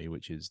behind me,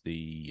 which is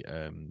the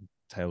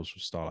Tales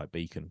from Starlight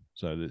Beacon.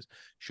 So there's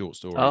short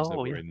stories that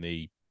were in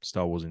the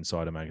Star Wars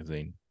Insider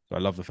magazine. So I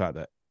love the fact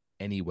that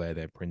anywhere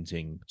they're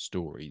printing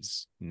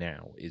stories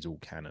now is all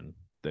canon.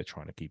 They're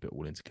trying to keep it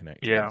all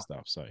interconnected and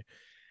stuff. So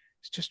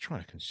it's just trying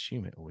to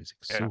consume it all is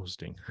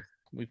exhausting. Yeah.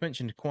 We've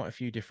mentioned quite a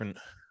few different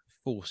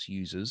Force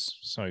users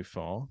so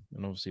far,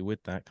 and obviously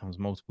with that comes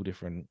multiple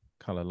different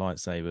color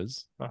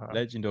lightsabers.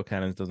 Legend or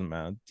canons doesn't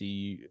matter.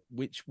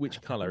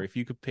 Which color, if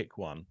you could pick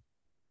one,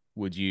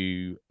 would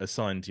you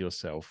assign to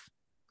yourself?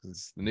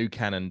 Because the new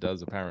canon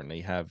does apparently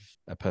have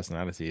a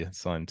personality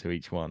assigned to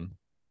each one.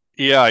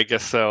 Yeah, I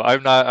guess so.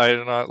 I'm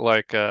not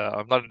like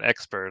I'm not an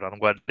expert on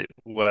what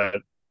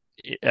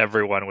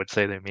everyone would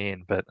say they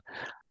mean, but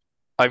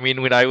I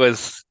mean, when I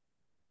was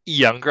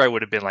younger, I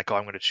would have been like, oh,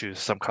 I'm going to choose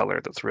some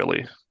color that's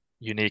really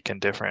unique and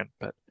different.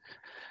 But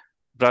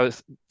I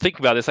was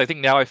thinking about this. I think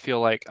now I feel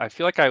like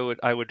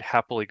I would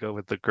happily go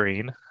with the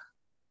green.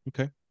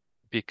 Okay.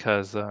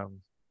 Because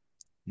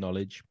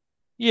knowledge.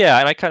 Yeah,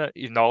 and I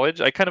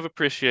kind of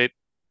appreciate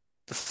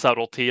the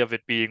subtlety of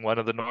it being one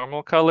of the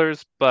normal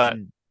colors, but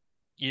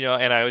you know,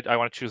 and I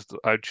would choose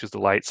the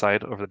light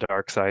side over the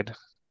dark side.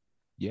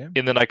 Yeah.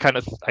 And then I kind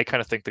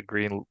of think the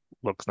green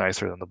looks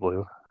nicer than the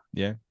blue.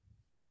 Yeah.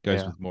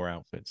 Goes with more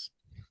outfits.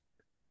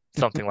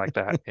 Something like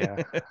that.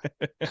 Yeah.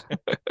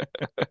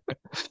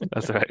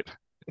 That's right.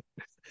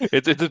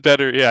 It's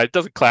better. Yeah, it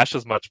doesn't clash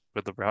as much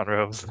with the brown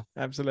robes.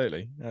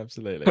 Absolutely.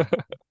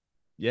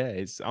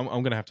 Yeah,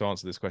 I'm gonna have to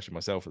answer this question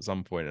myself at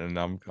some point, and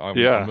I'm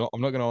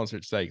not gonna answer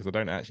it today because I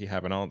don't actually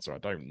have an answer. I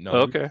don't know.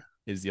 Okay.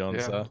 Is the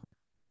answer. Yeah.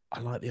 I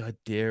like the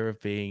idea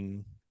of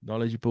being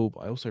knowledgeable,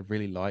 but I also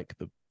really like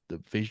the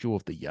visual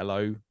of the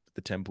yellow,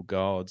 the temple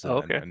guards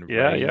and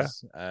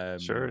rays.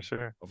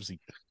 Sure. Obviously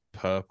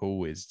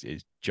purple is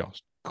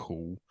just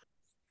cool.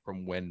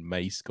 From when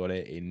Mace got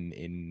it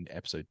in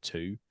episode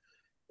 2,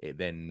 it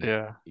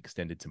then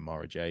extended to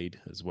Mara Jade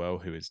as well,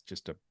 who is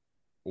just an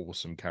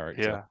awesome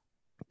character. Yeah.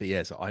 But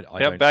yeah, so I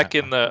don't back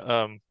in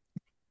the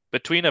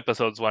between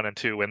episodes 1 and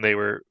 2 when they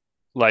were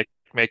like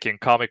making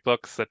comic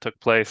books that took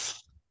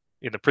place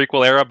in the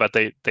prequel era, but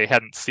they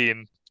hadn't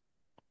seen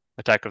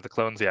Attack of the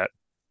Clones yet.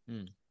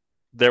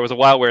 There was a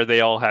while where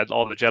all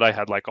the Jedi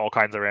had like all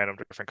kinds of random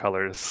different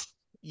colors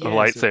of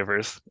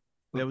lightsabers.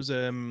 There was I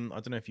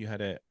don't know if you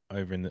had it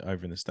over in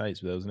the States,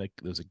 but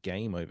there was a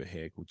game over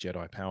here called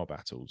Jedi Power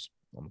Battles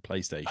on the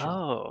PlayStation.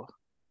 Oh.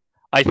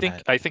 I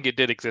think it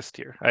did exist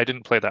here. I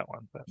didn't play that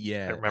one, but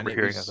yeah, I remember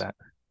hearing of that.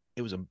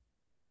 It was a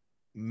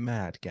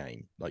mad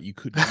game. Like you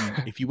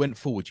if you went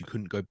forward, you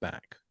couldn't go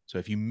back. So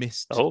if you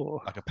missed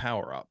like a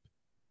power up,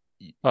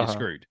 you're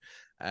screwed.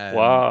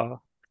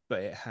 Wow. But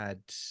it had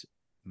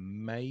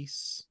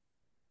Mace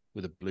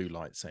with a blue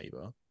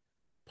lightsaber.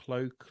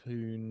 Plo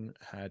Koon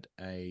had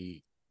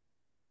a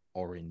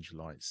orange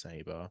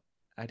lightsaber.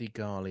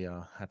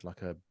 Adigalia had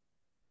like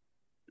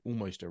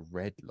almost a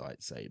red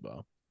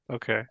lightsaber.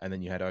 Okay. And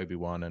then you had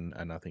Obi-Wan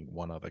and I think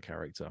one other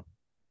character.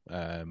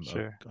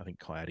 Sure. I think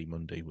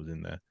Ki-Adi-Mundi was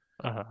in there.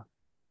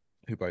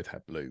 Who both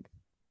had blue.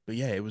 But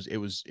yeah, it was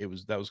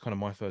that was kind of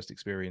my first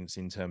experience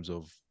in terms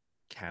of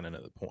canon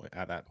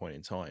at that point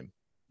in time.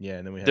 Yeah,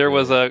 and then we had there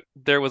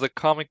was a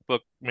comic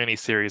book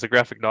miniseries, a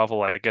graphic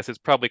novel. I guess it's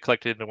probably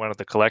collected into one of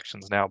the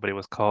collections now, but it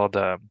was called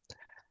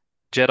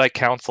Jedi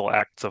Council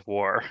Acts of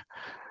War.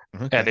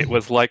 Okay. And it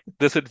was like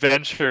this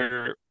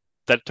adventure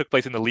that took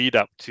place in the lead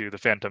up to the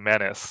Phantom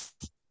Menace,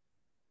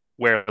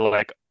 where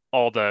like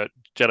all the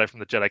Jedi from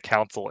the Jedi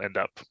Council end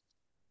up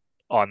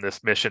on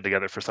this mission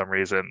together for some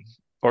reason,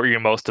 or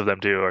even most of them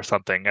do, or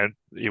something. And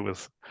it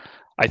was,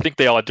 I think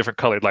they all had different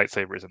colored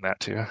lightsabers in that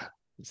too.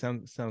 It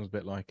sounds a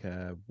bit like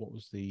what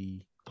was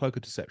the Cloak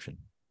of Deception?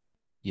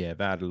 Yeah,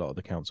 that had a lot of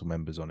the council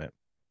members on it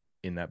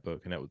in that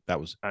book, and that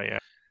was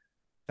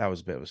that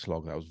was a bit of a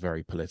slog. That was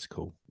very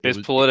political.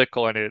 It's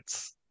political, and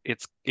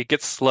it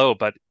gets slow,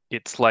 but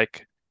it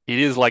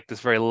is like this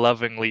very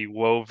lovingly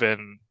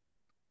woven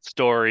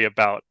story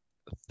about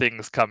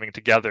things coming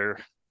together.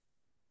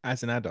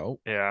 As an adult,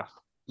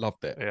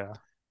 loved it. Yeah.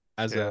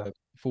 As a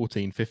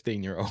 14,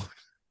 15-year-old,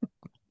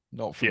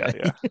 not for me.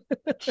 Yeah.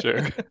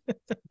 Sure.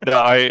 No,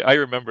 I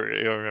remember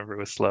it. I remember it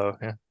was slow.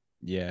 Yeah.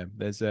 Yeah.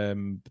 There's a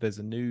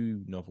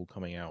new novel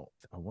coming out.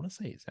 I want to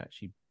say it's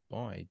actually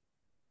by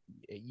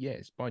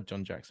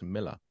John Jackson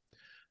Miller.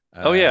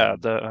 Oh yeah,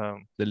 the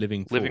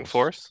Living Living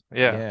Force. Force.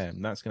 Yeah. Yeah,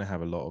 and that's going to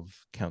have a lot of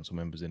council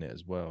members in it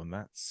as well, and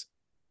that's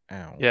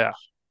out Yeah.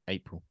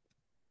 April.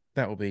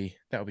 That'll be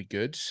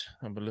good.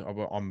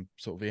 I'm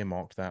sort of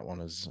earmarked that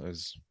one as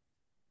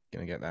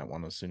going to get that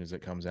one as soon as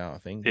it comes out. I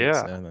think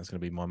Yeah. that's going to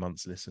be my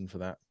month's listen for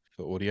that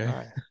for audio.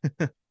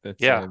 Right. But,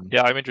 Yeah.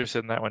 I'm interested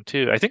in that one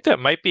too. I think that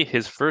might be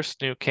his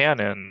first new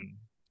canon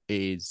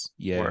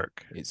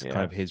work. It's kind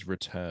of his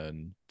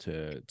return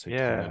to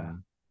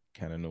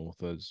canon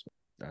authors,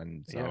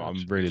 and so Yeah,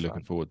 I'm really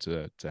looking forward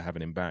to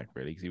having him back,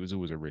 really, because he was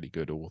always a really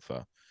good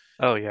author.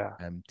 Oh yeah.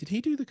 Did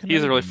he do the Kenobi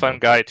He's a really fun novel?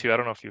 guy too. I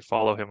don't know if you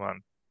follow him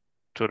on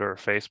Twitter or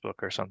Facebook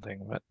or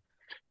something, but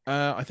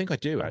I think I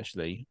do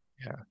actually.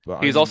 Yeah.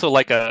 But he's also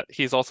like a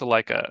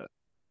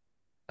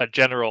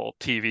general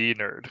TV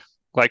nerd.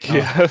 Like he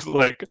has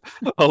like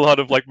a lot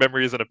of like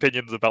memories and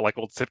opinions about like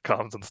old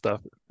sitcoms and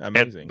stuff.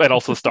 Amazing. And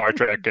also Star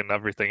Trek and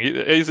everything.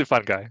 He's a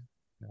fun guy.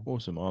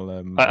 Awesome.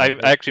 I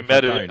actually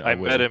met him. I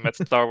met him at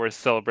Star Wars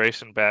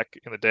Celebration back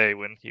in the day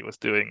when he was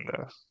doing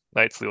the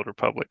Knights of the Old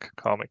Republic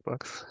comic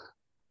books.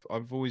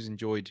 I've always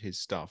enjoyed his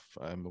stuff.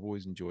 I've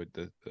always enjoyed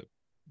the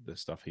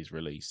stuff he's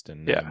released,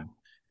 and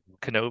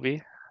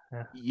Kenobi.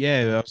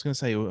 Yeah, I was going to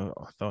say,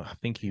 I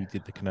think he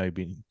did the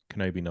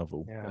Kenobi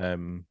novel. Yeah.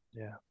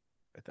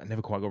 I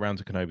never quite got around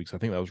to Kenobi because I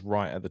think that was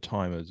right at the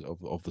time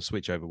of the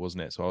switchover,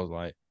 wasn't it? So I was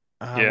like,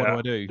 what do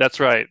I do? That's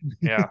right.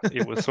 Yeah,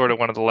 it was sort of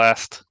one of the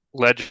last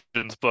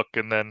Legends book,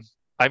 and then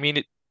I mean,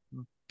 it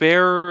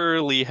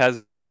barely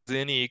has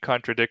any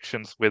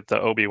contradictions with the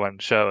Obi-Wan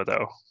show,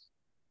 though.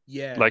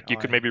 Yeah, like you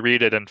could maybe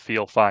read it and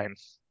feel fine.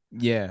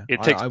 Yeah,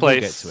 it takes I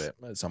place will get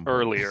to it at some point.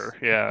 Earlier.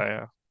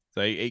 Yeah.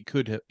 So it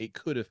could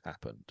have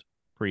happened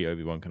pre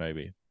Obi-Wan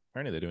Kenobi.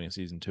 Apparently, they're doing a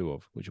season 2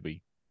 of, which will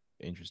be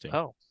interesting.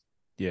 Oh,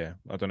 yeah.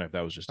 I don't know if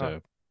that was just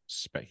a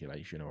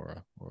speculation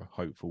or a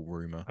hopeful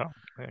rumor.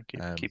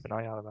 Keep an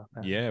eye out about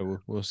that. Yeah,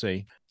 we'll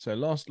see. So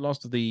last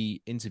of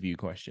the interview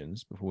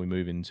questions before we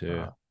move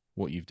into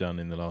what you've done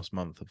in the last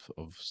month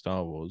of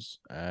Star Wars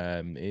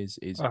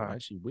is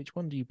actually, which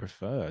one do you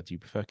prefer? Do you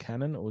prefer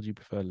canon or do you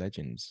prefer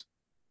Legends?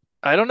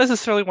 I don't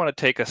necessarily want to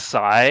take a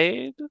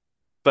side,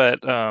 but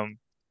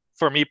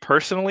for me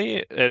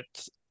personally,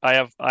 I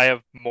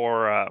have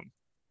more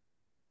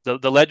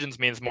the Legends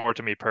means more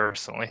to me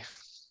personally.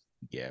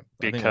 Yeah,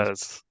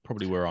 because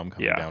probably where I'm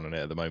coming down on it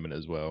at the moment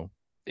as well.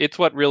 It's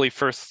what really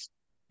first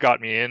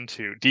got me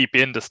deep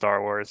into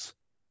Star Wars.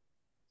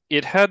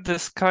 It had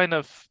this kind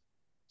of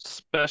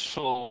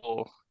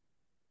special,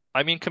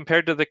 I mean,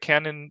 compared to the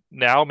canon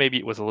now, maybe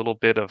it was a little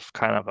bit of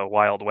kind of a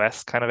Wild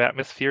West kind of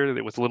atmosphere.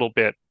 It was a little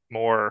bit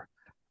more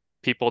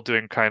people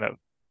doing kind of,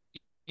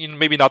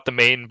 maybe not the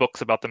main books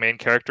about the main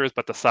characters,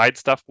 but the side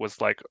stuff was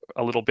like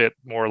a little bit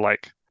more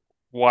like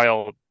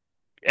wild,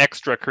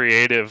 extra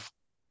creative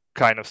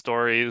kind of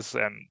stories,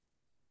 and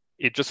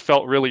it just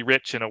felt really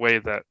rich in a way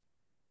that,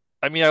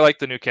 I mean, I like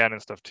the new canon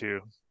stuff too,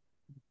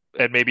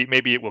 and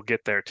maybe it will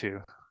get there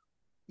too.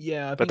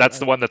 Yeah, but that's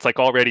the one that's like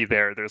already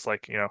there. There's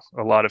like,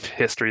 a lot of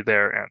history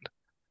there, and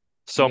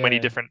so many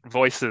different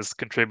voices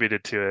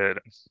contributed to it.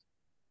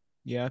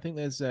 Yeah, I think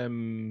there's I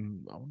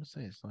want to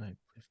say it's like,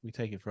 if we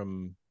take it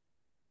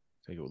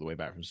all the way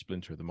back from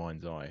Splinter of the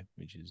Mind's Eye,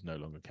 which is no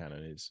longer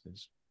canon, it's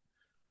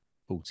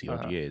 40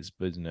 odd years,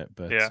 isn't it?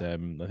 But I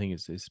think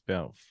it's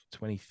about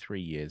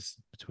 23 years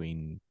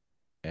between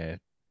Heir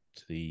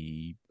to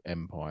the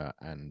Empire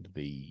and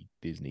the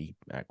Disney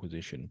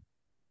acquisition.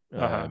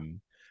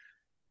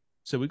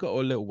 So we've got a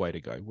little way to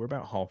go. We're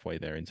about halfway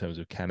there in terms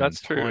of canon.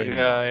 That's true.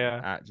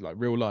 Yeah. At like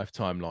real life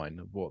timeline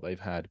of what they've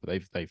had, but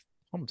they've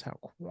pumped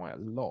out quite a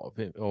lot of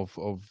it.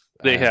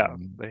 They have.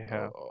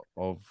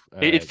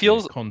 It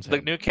feels content.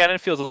 the new canon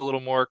feels a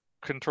little more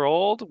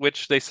controlled,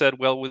 which they said,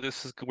 well,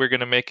 we're going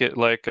to make it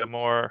like a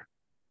more,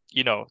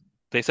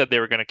 they said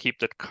they were going to keep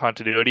the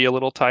continuity a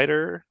little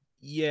tighter.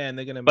 Yeah, and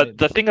they're going to. But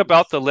the thing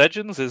about the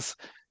Legends is,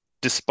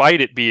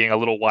 despite it being a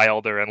little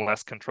wilder and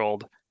less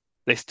controlled,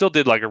 they still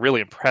did like a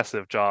really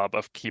impressive job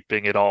of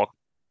keeping it all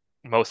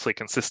mostly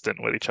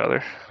consistent with each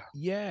other.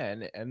 Yeah,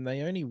 and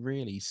they only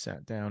really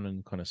sat down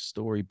and kind of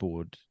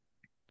storyboarded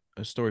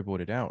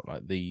out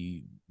like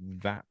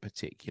that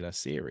particular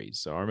series.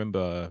 So I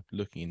remember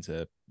looking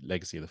into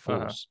Legacy of the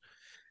Force,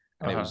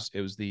 and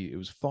it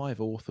was 5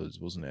 authors,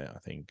 wasn't it? I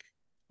think,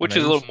 which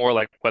is a little more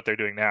like what they're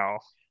doing now.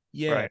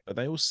 Yeah, right. But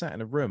they all sat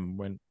in a room and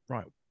went,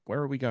 right, where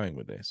are we going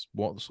with this?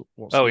 What's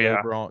the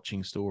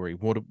overarching story?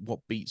 What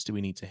beats do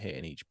we need to hit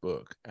in each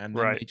book? And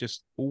then they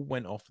just all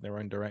went off in their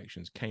own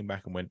directions, came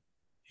back and went,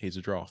 here's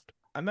a draft.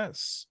 And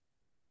that's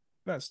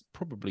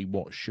probably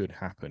what should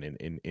happen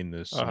in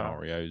the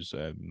scenarios.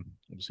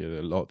 Obviously,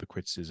 a lot of the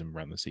criticism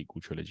around the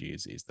sequel trilogy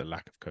is the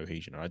lack of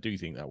cohesion. And I do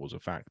think that was a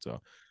factor.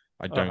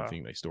 I don't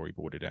think they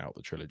storyboarded out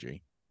the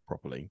trilogy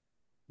properly.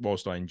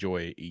 Whilst I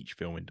enjoy each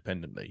film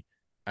independently,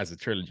 as a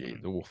trilogy,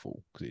 it's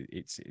awful because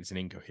it's an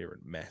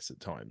incoherent mess at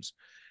times.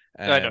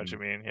 I know what you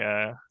mean.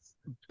 Yeah,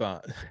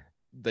 but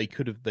they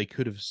could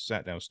have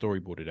sat down,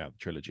 storyboarded out the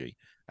trilogy,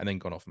 and then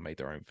gone off and made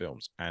their own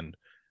films, and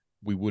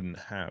we wouldn't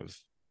have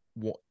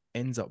what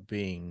ends up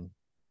being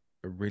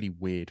a really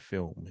weird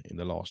film in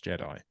The Last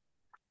Jedi,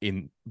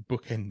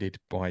 bookended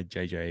by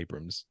J.J.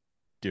 Abrams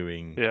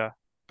doing Yeah.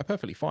 a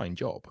perfectly fine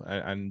job,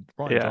 and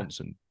Ryan Yeah.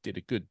 Johnson did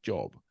a good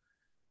job.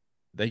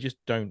 They just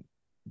don't.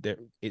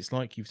 It's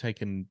like you've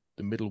taken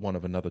the middle one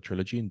of another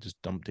trilogy and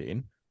just dumped it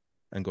in,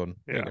 and gone,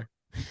 there you Yeah.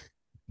 go.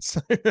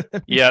 So,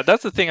 Yeah,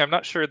 that's the thing. I'm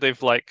not sure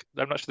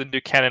the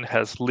new canon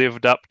has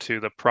lived up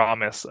to the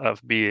promise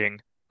of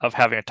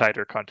having a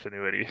tighter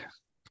continuity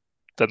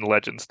than the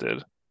Legends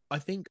did. I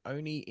think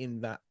only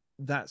in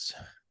that's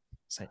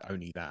say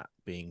only that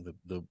being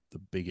the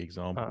big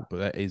example, but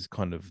that is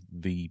kind of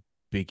the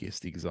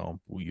biggest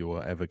example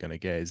you're ever going to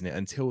get, isn't it?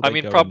 Until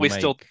they go probably and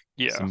still,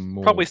 make some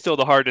more. probably still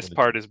the hardest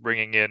part is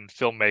bringing in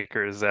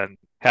filmmakers and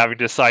having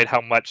to decide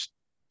how much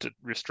to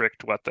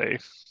restrict what they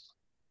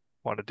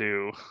want to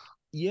do.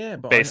 Yeah,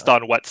 but based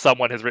on what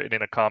someone has written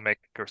in a comic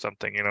or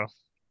something, you know.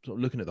 Sort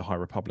of looking at the High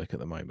Republic at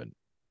the moment,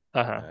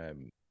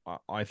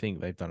 I think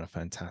they've done a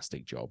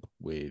fantastic job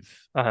with.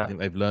 I think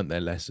they've learned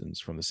their lessons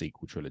from the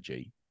sequel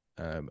trilogy,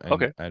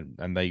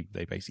 and they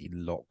basically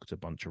locked a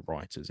bunch of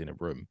writers in a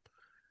room,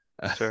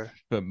 for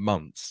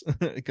months,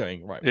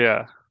 going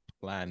right.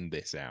 Plan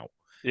this out.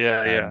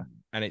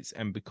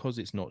 And because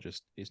it's not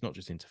just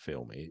into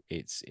film.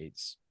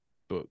 It's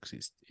books.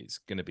 It's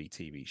going to be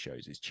TV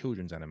shows. It's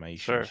children's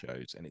animation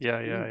shows, and it's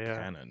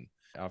canon.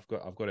 I've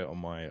got it on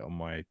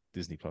my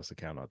Disney Plus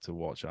account to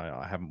watch.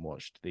 I haven't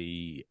watched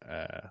the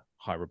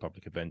High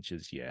Republic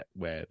Adventures yet,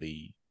 where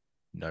the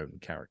known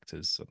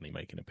characters suddenly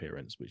make an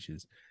appearance, which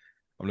is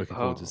I'm looking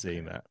forward to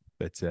seeing that.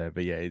 But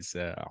yeah, it's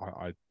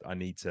I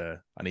need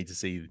to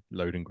see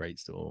Loden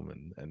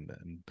Greatstorm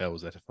and Bell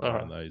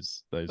Zettifar and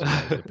those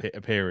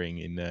appearing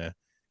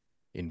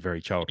in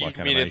very childlike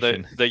animation.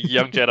 In the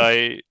Young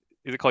Jedi.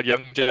 Is it called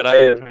Young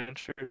Jedi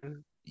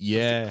Adventure?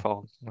 Yeah,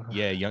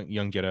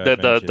 Young Jedi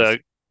Adventures.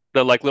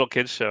 The like little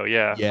kids show.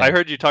 Yeah, I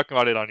heard you talking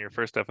about it on your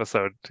first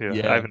episode too.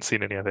 I haven't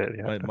seen any of it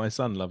yet. My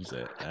son loves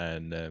it,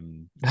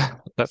 and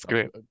that's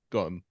great. I've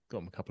got him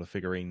a couple of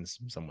figurines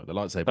somewhere. The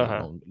lightsaber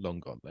are long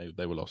gone.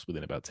 They were lost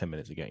within about 10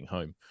 minutes of getting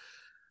home,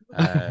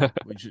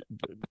 which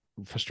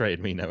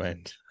frustrated me no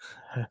end.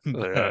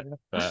 But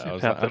I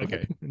was like,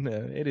 okay,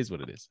 no, it is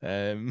what it is.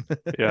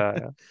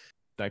 That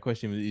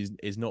question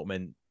is not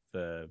meant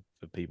for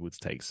people to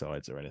take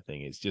sides or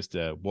anything. It's just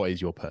what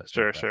is your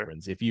personal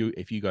preference? If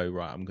you go,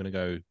 right, I'm going to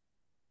go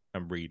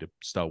and read a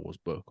Star Wars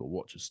book or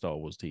watch a Star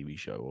Wars TV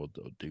show or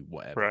do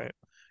whatever,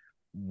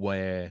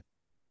 where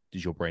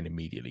does your brain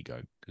immediately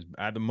go? Because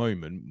at the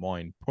moment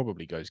mine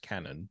probably goes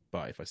canon,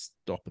 but if I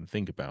stop and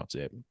think about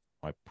it,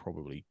 I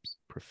probably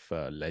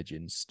prefer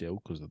Legends still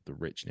because of the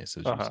richness,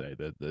 as you say.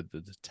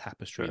 The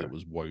tapestry that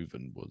was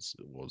woven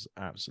was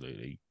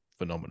absolutely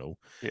phenomenal.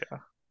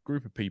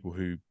 Group of people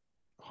who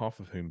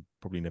half of whom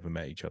probably never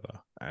met each other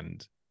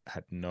and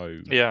had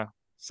no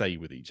say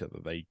with each other.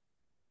 They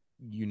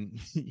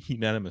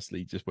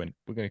unanimously just went,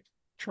 we're going to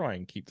try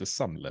and keep to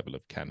some level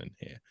of canon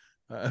here.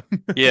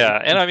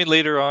 And I mean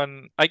later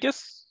on, I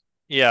guess,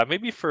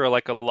 maybe for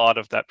like a lot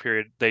of that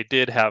period,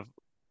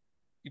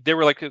 there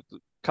were like a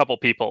couple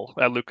people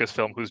at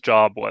Lucasfilm whose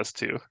job was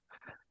to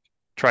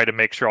try to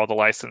make sure all the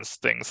license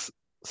things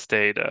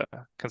stayed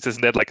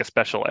consistent. They had like a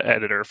special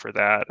editor for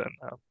that, and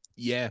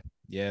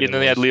and then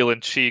they had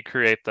Leland Chee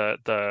create the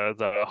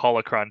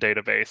Holocron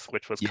database,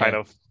 which was kind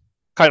of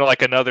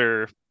like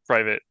another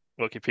private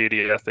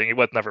Wikipedia thing. It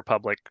was never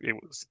public. It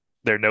was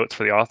their notes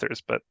for the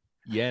authors, but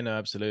no,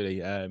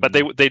 absolutely. But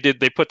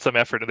they put some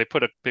effort, and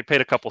they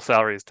paid a couple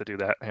salaries to do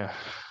that.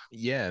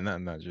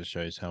 And that just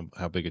shows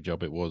how big a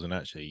job it was, and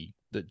actually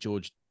that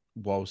George,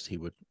 whilst he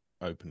would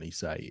openly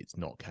say it's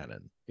not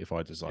canon, if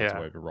I decide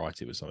to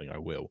overwrite it with something, I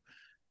will.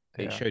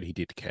 It showed he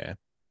did care,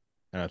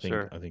 and I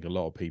think a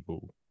lot of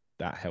people,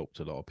 that helped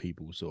a lot of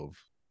people sort of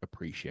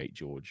appreciate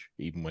George,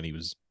 even when he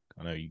was.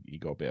 I know he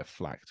got a bit of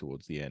flack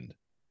towards the end.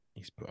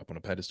 He's put up on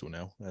a pedestal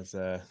now as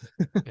and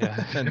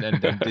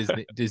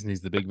Disney's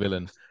the big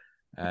villain.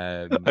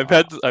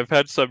 I've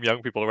had some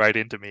young people write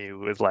into me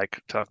with like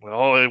talking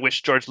about, I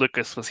wish George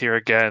Lucas was here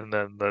again,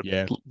 and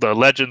the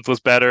Legends was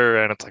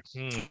better, and it's like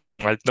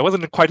it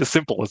wasn't quite as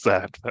simple as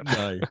that.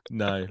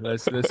 No.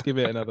 Let's give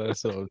it another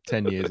sort of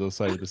 10 years or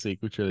so with the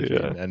sequel trilogy,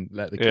 and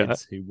let the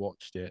kids who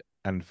watched it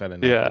and fell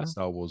in love with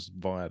Star Wars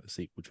via the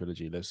sequel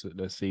trilogy. Let's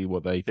see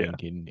what they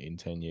think in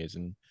 10 years,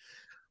 and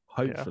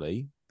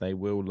hopefully they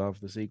will love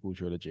the sequel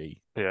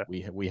trilogy.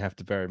 We have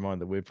to bear in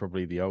mind that we're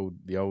probably the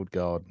old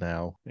guard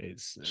now.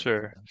 It's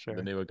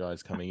the newer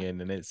guys coming in,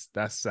 and that's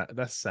sad.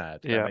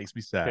 That makes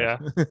me sad.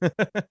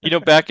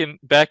 Back in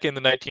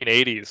the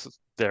 1980s,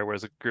 there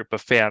was a group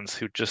of fans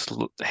who just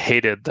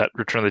hated that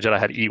Return of the Jedi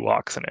had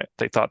Ewoks in it.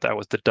 They thought that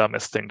was the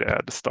dumbest thing to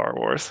add to Star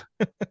Wars.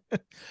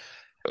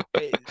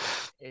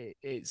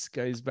 It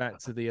goes back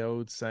to the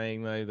old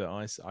saying though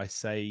that I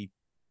say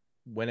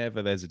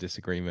whenever there's a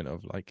disagreement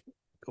of like,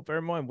 bear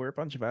in mind we're a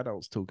bunch of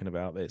adults talking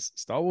about this.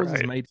 Star Wars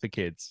is made for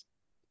kids,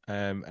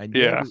 and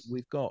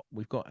we've got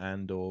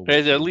Andor.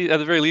 At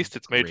the very least,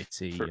 it's made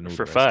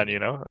for fun,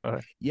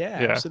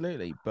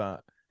 absolutely.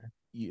 But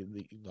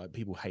like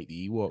people hate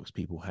the Ewoks,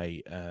 people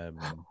hate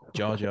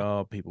Jar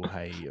Jar, people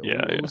hate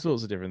Yeah, all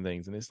sorts of different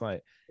things, and it's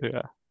like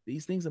yeah,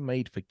 these things are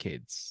made for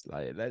kids.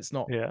 Like yeah,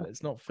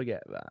 let's not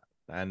forget that.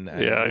 And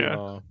yeah,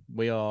 yeah.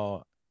 we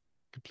are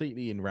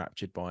completely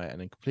enraptured by it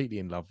and completely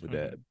in love with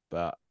it, Mhm,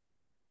 but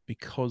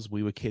because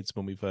we were kids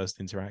when we first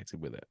interacted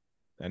with it,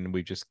 and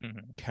we've just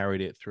mhm.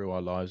 carried it through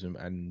our lives,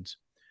 and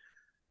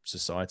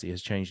society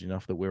has changed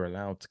enough that we're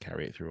allowed to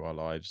carry it through our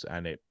lives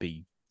and it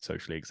be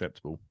socially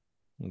acceptable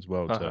as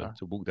well Uh-huh.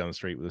 to walk down the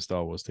street with a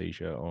Star Wars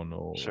t-shirt on,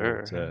 or Sure.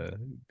 Yeah. to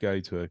go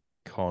to a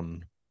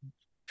con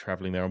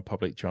traveling there on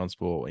public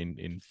transport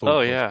in full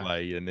Oh yeah,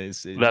 cosplay, and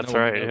it's that's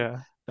right.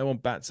 Yeah, no one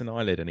bats an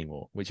eyelid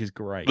anymore, which is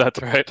great.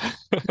 that's right.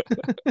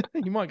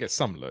 You might get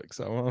some looks,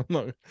 so I'm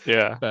not,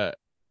 Yeah, but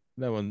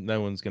no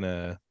one's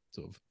gonna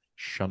sort of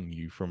shun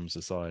you from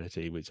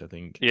society, which I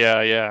think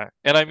yeah, yeah.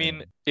 And I uh,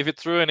 mean, if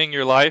it's ruining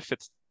your life,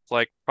 it's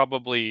like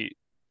probably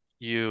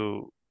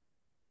you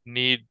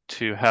need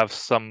to have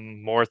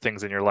some more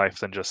things in your life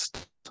than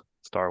just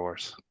Star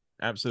Wars.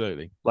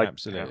 absolutely, Like, yeah,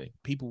 absolutely.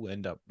 People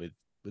end up with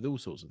all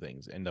sorts of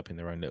things, end up in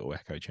their own little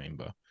echo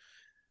chamber,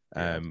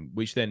 yeah,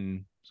 which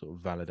then sort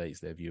of validates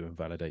their view and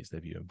validates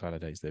their view and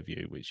validates their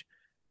view. Which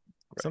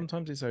right.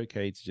 sometimes it's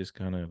okay to just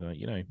kind of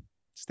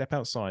step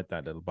outside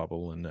that little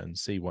bubble and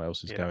see what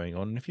else is Yeah, going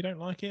on. And if you don't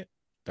like it,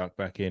 duck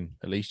back in.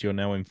 At least you're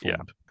now yeah.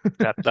 informed.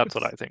 That's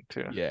what I think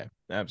too. Yeah,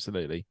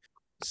 absolutely.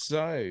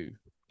 So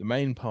the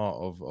main part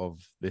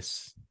of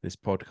this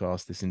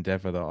podcast, this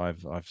endeavor that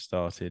I've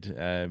started,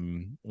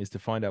 is to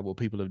find out what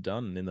people have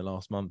done in the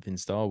last month in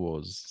Star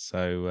Wars.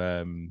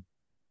 So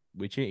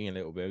we're cheating a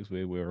little bit because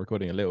we're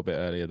recording a little bit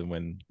earlier than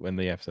when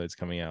the episode's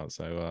coming out.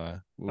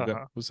 So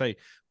Uh-huh. we'll say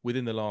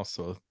within the last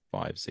sort of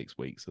 5-6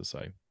 weeks or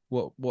so.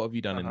 What have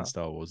you done in the Uh-huh.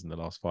 Star Wars in the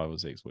last 5 or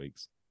 6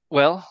 weeks?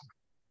 Well,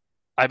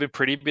 I've been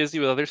pretty busy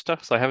with other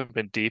stuff, so I haven't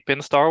been deep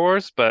in Star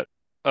Wars, but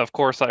of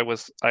course I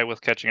was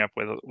catching up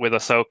with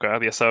Ahsoka,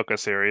 the Ahsoka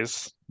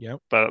series. Yep.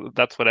 But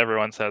that's what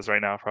everyone says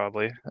right now,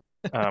 probably.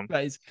 Um,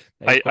 that is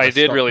I quite a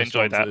did stock really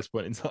enjoy response at that. this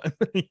point in time.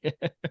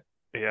 Yeah.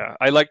 Yeah,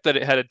 I liked that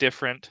it had a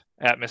different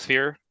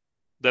atmosphere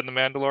than The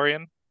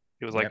Mandalorian.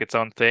 It was like Yep. its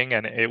own thing,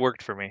 and it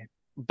worked for me.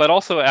 But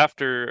also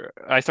after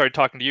I started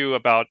talking to you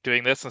about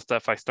doing this and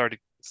stuff, I started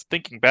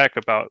thinking back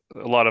about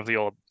a lot of the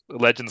old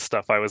Legends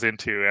stuff I was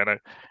into, and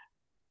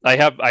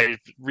I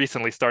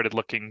recently started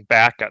looking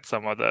back at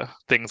some of the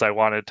things I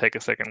wanted to take a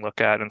second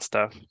look at and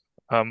stuff.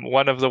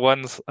 One of the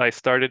ones I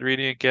started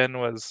reading again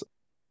was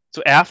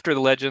so after the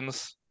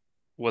Legends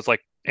was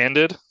like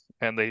ended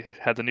and they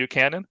had the new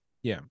canon.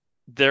 Yeah.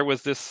 There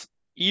was this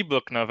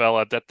ebook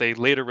novella that they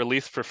later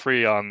released for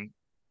free on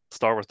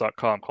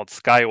StarWars.com called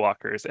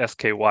Skywalkers,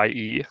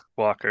 SKYE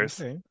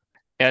Walkers, Okay.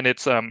 and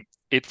it's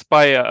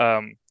by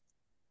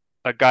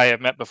a guy I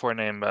met before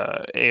named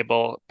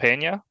Abel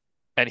Pena,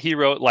 and he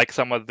wrote like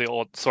some of the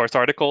old source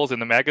articles in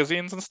the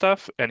magazines and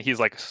stuff, and he's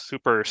like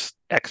super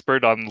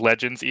expert on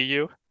Legends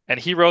EU, and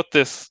he wrote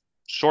this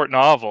short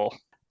novel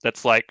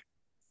that's like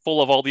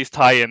full of all these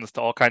tie-ins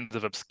to all kinds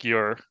of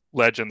obscure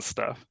Legends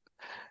stuff,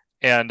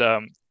 and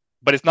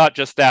but it's not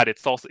just that.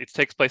 It's also it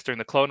takes place during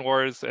the Clone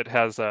Wars. It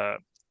has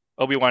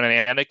Obi-Wan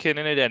and Anakin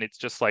in it, and it's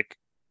just like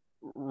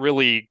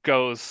really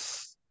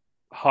goes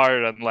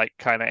hard on like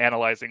kind of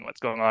analyzing what's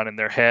going on in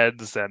their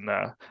heads and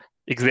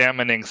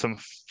examining some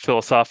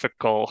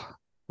philosophical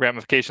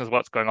ramifications of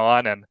what's going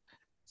on. And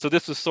so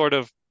this was sort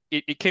of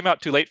it came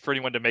out too late for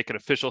anyone to make an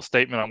official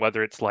statement on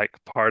whether it's like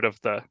part of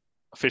the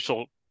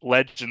official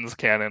Legends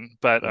canon,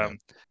 but Yeah.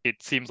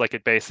 it seems like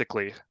it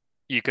basically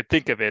you could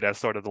think of it as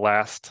sort of the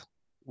last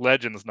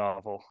Legends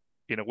novel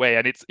in a way,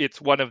 and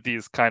it's one of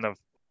these kind of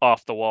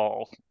off the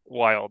wall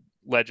wild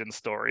legend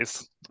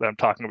stories that I'm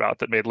talking about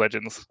that made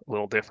Legends a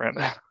little different.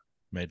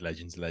 Made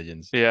Legends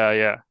legends. Yeah,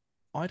 yeah.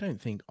 I don't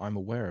think I'm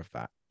aware of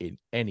that in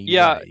any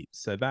Yeah. way.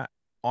 So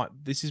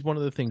this is one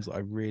of the things that I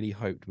really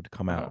hoped would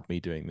come out Uh-huh. of me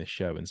doing this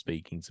show and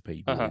speaking to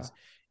people Uh-huh.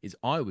 is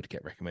I would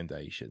get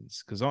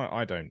recommendations, because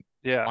I don't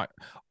Yeah. I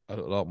a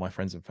lot of my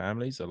friends and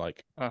families are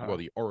like, you are Uh-huh.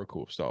 the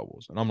Oracle of Star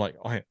Wars, and I'm like,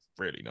 I am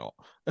really not.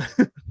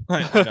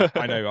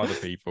 I know other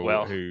people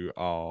Well, who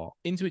are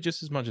into it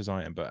just as much as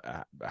I am, but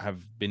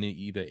have been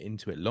either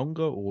into it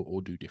longer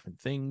or do different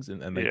things,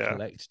 and they yeah.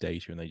 collect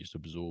data and they just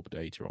absorb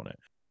data on it.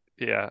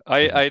 Yeah.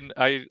 Um,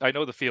 I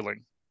know the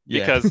feeling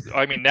yeah. because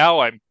I mean now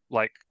I'm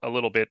like a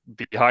little bit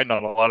behind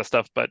on a lot of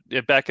stuff, but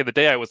back in the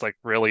day I was like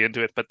really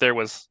into it, but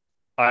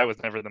I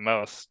was never the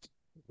most.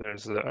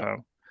 There's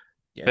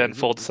Yeah, Ben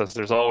Folds says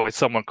there's always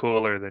someone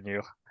cooler than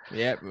you.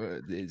 yeah,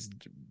 its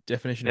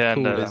definition of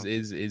And cool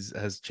is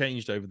has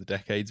changed over the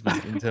decades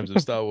in terms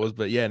of Star Wars.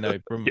 But yeah, no,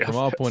 from yes,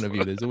 our point yes. of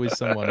view, there's always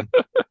someone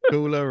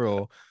cooler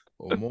or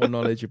more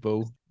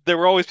knowledgeable. There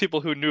were always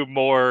people who knew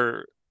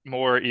more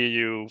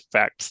EU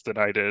facts than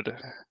I did.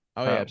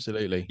 Oh yeah,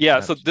 absolutely, Yeah,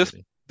 so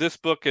absolutely. this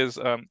book is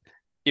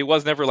it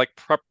was never like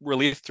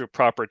released through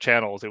proper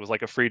channels. It was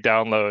like a free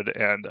download,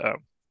 and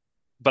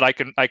but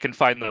I can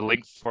find the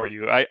link for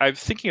you. I'm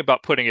thinking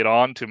about putting it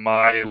on to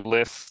my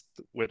list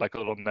with like a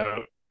little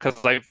note because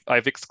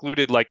I've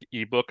excluded like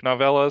ebook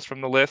novellas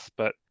from the list,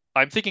 but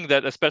I'm thinking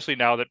that especially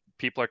now that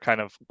people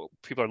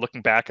are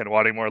looking back and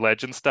wanting more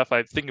Legends stuff,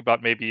 I think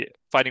about maybe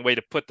finding a way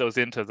to put those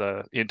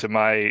into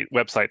my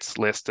website's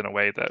list in a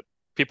way that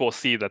people will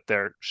see that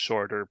they're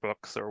shorter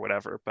books or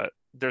whatever, but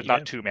there's Yeah.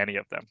 not too many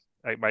of them.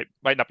 I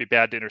might not be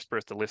bad to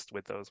intersperse the list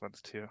with those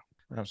ones too.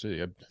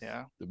 Absolutely.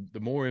 Yeah. The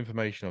more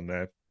information on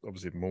there,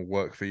 obviously, the more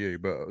work for you,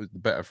 but the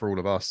better for all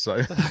of us.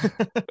 So,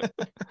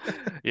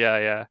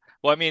 Yeah.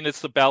 Well, I mean,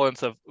 it's the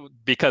balance of,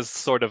 because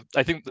sort of,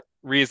 I think the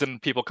reason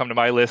people come to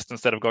my list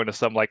instead of going to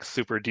some like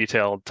super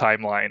detailed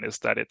timeline is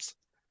that it's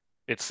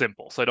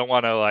simple. So I don't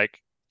want to like,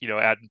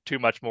 add too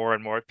much more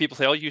and more. People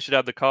say, oh, you should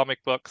add the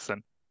comic books,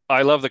 and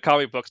I love the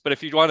comic books, but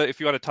if you want a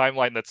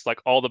timeline that's like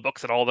all the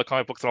books and all the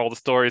comic books and all the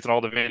stories and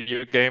all the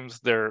video games,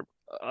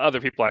 other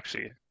people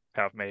actually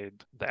have made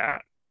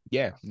that.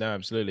 yeah, no,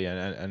 absolutely.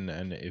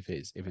 And if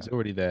it's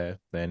already there,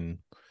 then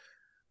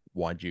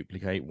why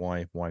duplicate?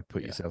 Why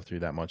put yourself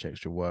through that much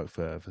extra work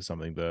for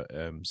something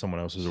that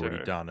someone else has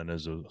already done and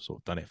has sort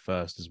of done it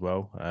first as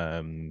well?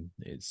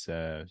 It's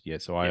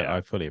So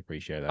I fully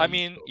appreciate that. I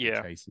mean,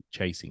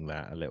 chasing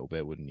that a little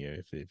bit, wouldn't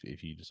you?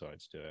 If you decide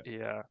to do it?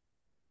 Yeah.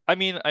 I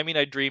mean,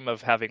 I dream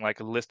of having like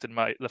a list in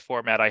the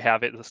format I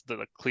have it,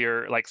 the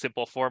clear, like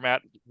simple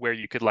format where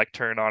you could like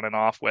turn on and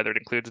off whether it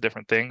includes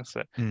different things.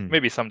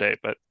 Maybe someday,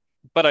 but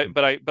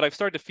I've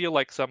started to feel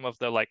like some of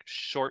the like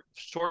short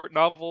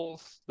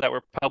novels that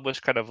were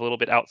published kind of a little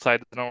bit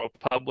outside the normal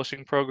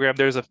publishing program.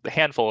 There's a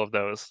handful of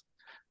those.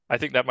 I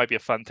think that might be a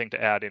fun thing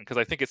to add in, because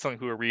I think it's something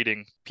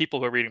people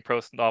who are reading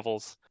prose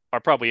novels are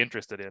probably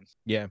interested in.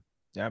 Yeah,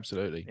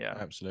 absolutely. Yeah,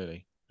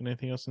 absolutely.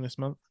 Anything else in this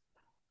month?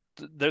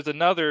 There's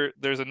another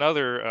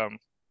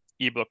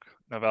ebook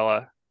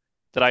novella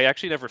that I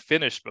actually never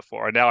finished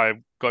before, and now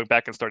I'm going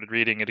back and started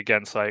reading it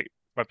again, so I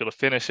might be able to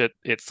finish it.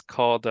 It's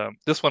called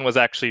this one was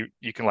actually,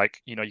 you can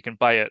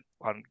buy it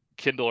on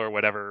Kindle or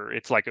whatever.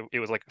 It's like it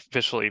was like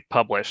officially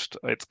published.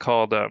 It's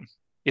called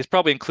it's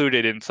probably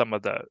included in some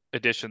of the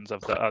editions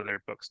of the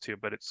other books too,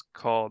 but it's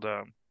called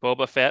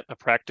Boba Fett, A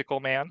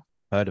Practical Man.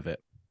 Heard of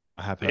it.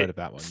 I have heard of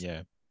that one,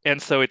 yeah.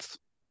 And so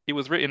it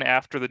was written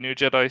after the New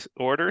Jedi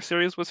Order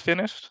series was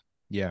finished.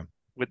 Yeah.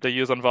 With the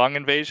Yuuzhan Vong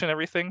invasion and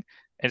everything.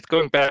 And it's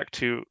going back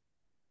to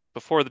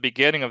before the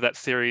beginning of that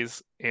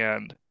series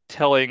and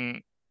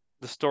telling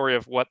the story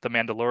of what the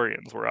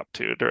Mandalorians were up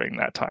to during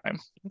that time.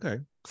 Okay.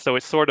 So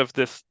it's sort of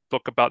this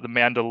book about the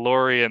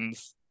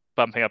Mandalorians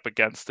bumping up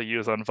against the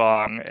Yuuzhan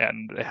Vong,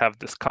 and they have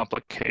this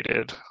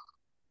complicated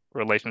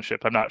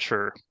relationship. I'm not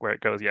sure where it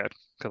goes yet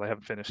because I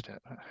haven't finished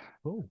it.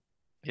 Oh.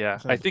 Yeah,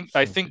 I think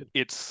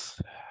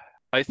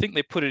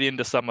they put it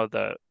into some of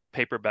the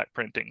paperback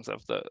printings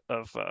of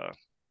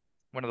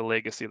one of the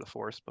Legacy of the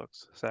Force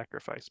books,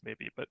 Sacrifice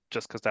maybe, but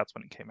just because that's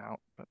when it came out.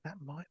 But that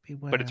might be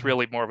where. But it's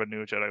really more of a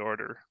New Jedi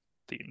Order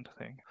themed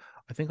thing.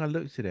 I think I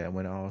looked at it and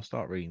went, "Oh, I'll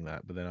start reading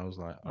that," but then I was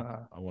like,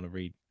 "I want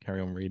to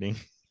carry on reading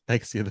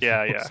Legacy of the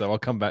Force." Yeah. So I'll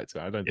come back to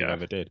it. I don't think I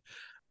ever did.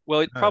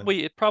 Well, it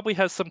probably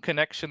has some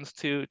connections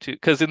to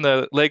because in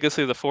the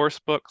Legacy of the Force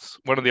books,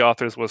 one of the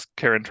authors was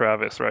Karen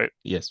Traviss, right?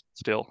 Yes.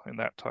 Still in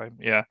that time,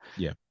 yeah.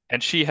 Yeah.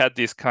 And she had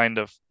these kind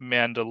of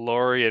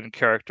Mandalorian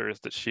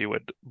characters that she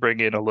would bring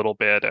in a little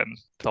bit and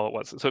tell it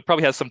was. So it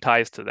probably has some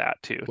ties to that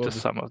too,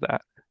 some of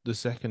that. The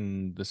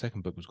second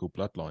book was called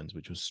Bloodlines,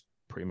 which was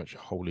pretty much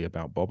wholly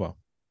about Boba.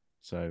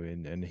 So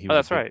and he was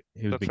that's right.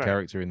 He was a big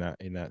character in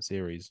that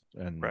series,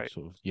 and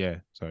sort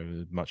of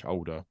so much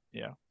older.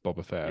 Yeah.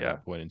 Boba Fett at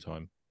that point in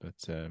time. But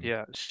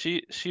yeah,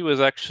 she was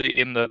actually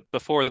in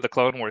before the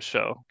Clone Wars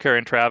show.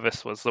 Karen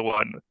Traviss was the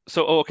one.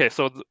 So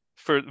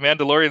for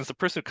Mandalorians, the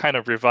person who kind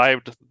of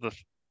revived the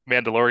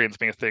Mandalorians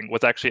being a thing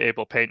was actually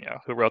Abel Pena,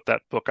 who wrote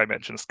that book I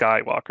mentioned,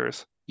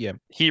 Skywalkers. Yeah.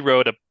 He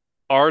wrote an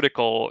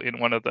article in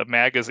one of the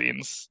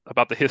magazines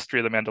about the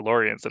history of the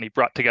Mandalorians, and he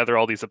brought together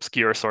all these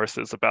obscure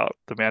sources about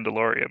the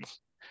Mandalorians.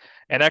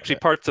 And actually,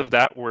 parts of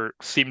that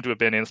seemed to have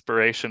been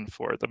inspiration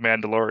for the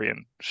Mandalorian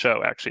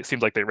show. Actually, it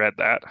seems like they read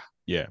that.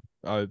 Yeah,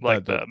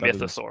 like the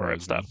Mythosaur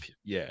and stuff.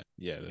 Yeah.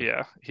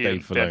 He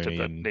invented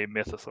the name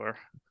Mythosaur.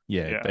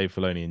 Yeah, Dave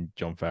Filoni and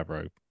Jon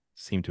Favreau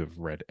seem to have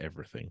read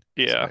everything.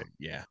 Yeah, so,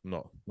 yeah,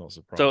 not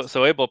surprised.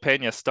 So Abel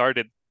Pena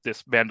started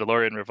this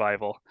Mandalorian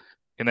revival,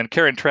 and then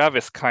Karen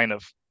Traviss kind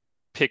of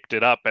picked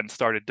it up and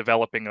started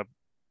developing a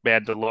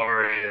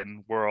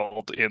Mandalorian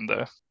world in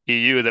the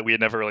EU that we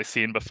had never really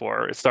seen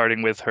before,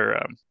 starting with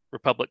her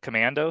Republic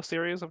Commando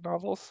series of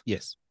novels.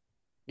 Yes.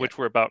 Which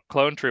were about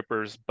clone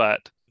troopers, but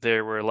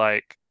they were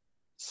like,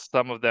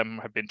 some of them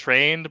have been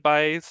trained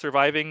by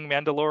surviving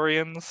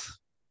Mandalorians.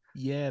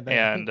 Yeah,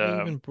 I think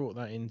they even brought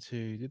that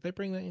into. Did they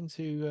bring that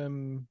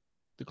into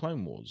the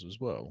Clone Wars as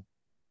well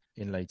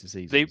in later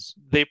seasons?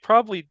 They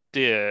probably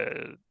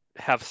did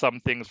have some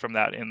things from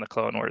that in the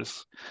Clone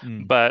Wars,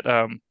 but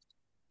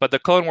the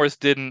Clone Wars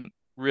didn't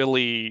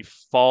really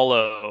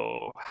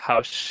follow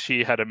how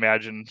she had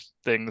imagined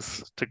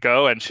things to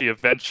go, and she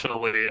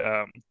eventually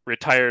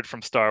retired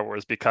from Star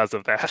Wars because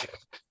of that.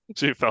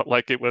 She felt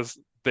like it was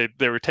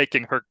they were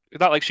taking her,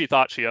 not like she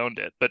thought she owned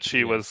it, but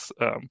she was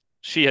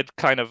she had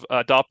kind of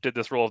adopted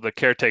this role of the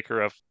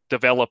caretaker of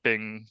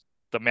developing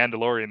the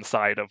Mandalorian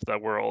side of the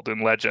world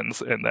in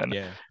Legends, and then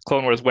Yeah.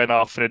 Clone Wars went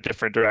off in a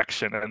different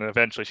direction, and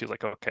eventually she's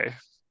like, okay,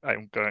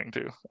 I'm done.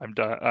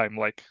 I'm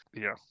like,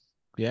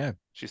 Yeah.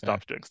 she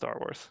stopped doing Star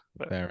Wars.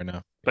 Fair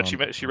enough. But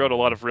she wrote a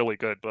lot of really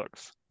good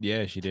books.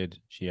 Yeah, she did.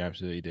 She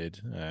absolutely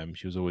did.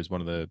 She was always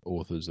one of the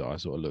authors that I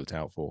sort of looked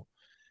out for.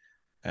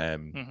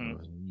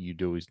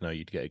 You'd always know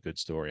you'd get a good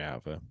story out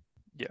of her.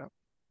 Yeah.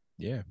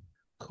 Yeah.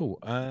 Cool.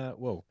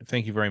 Well,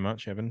 thank you very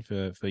much, Evan,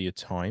 for your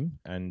time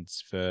and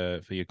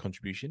for your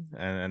contribution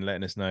and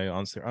letting us know,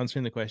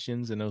 answering the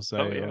questions, and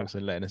also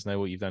letting us know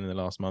what you've done in the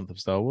last month of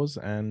Star Wars.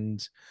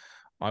 And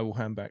I will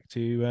hand back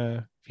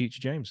to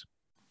future James.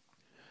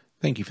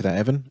 Thank you for that,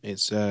 Evan.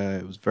 It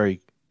was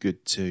very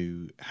good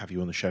to have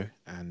you on the show,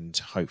 and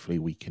hopefully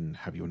we can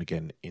have you on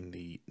again in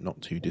the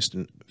not too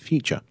distant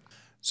future.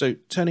 So,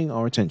 turning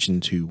our attention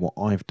to what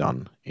I've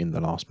done in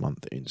the last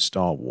month in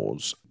Star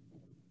Wars.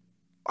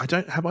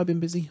 Have I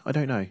been busy? I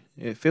don't know.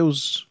 It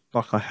feels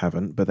like I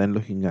haven't, but then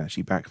looking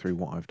actually back through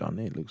what I've done,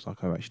 it looks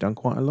like I've actually done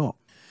quite a lot.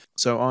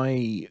 So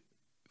I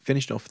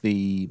finished off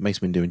the Mace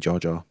Windu and Jar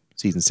Jar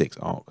Season 6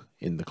 arc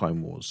in the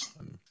Clone Wars,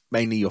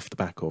 mainly off the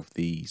back of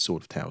the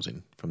Sword of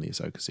Talzin from the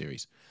Ahsoka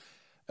series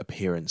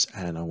appearance,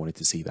 and I wanted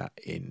to see that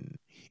in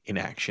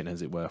action,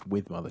 as it were,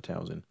 with Mother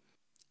Talzin.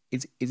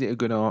 Is it a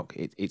good arc?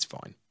 It's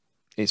fine.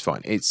 It's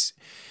fine. It's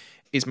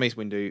Mace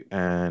Windu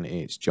and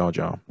it's Jar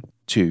Jar,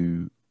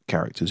 two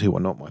characters who are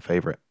not my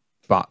favourite,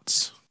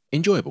 but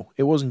enjoyable.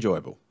 It was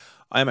enjoyable.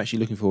 I am actually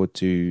looking forward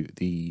to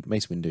the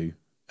Mace Windu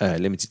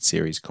limited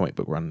series comic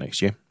book run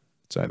next year,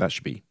 so that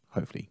should be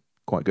hopefully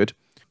quite good.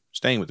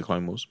 Staying with the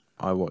Clone Wars,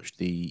 I watched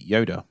the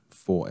Yoda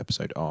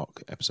 4-episode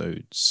arc,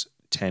 episodes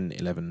 10,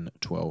 11,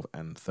 12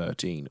 and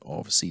 13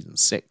 of season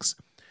 6,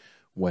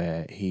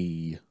 where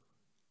he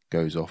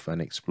goes off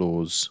and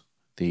explores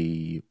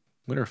I'm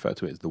going to refer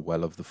to it as the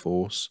Well of the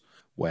Force,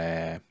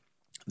 where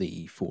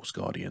the Force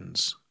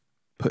Guardians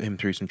put him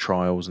through some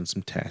trials and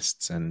some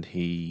tests, and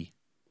he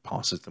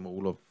passes them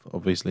all,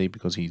 obviously,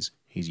 because he's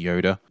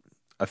Yoda.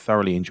 A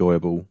thoroughly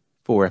enjoyable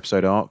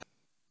 4-episode arc.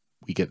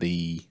 We get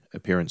the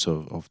appearance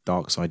of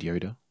Darkside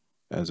Yoda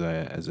as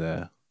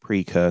a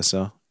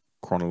precursor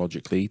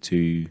chronologically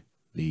to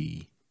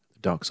the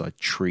Darkside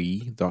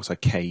tree,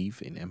 Darkside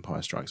cave in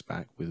Empire Strikes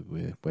Back,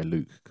 where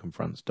Luke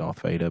confronts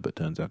Darth Vader but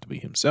turns out to be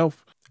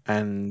himself.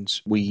 And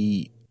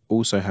we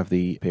also have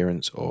the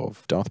appearance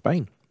of Darth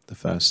Bane, the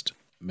first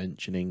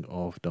mentioning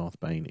of Darth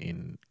Bane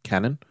in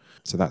canon.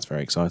 So that's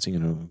very exciting,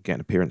 and we'll get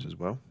an appearance as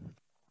well.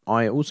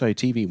 I also,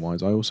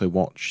 TV-wise, I also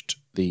watched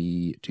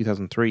the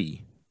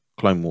 2003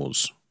 Clone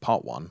Wars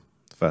Part 1,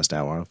 the first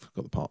hour. I've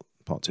got the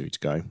Part 2 to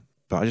go.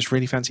 But I just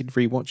really fancied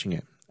rewatching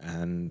it.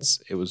 And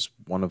it was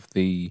one of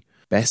the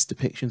best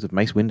depictions of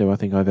Mace Windu I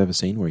think I've ever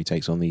seen, where he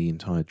takes on the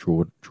entire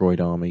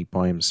droid army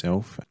by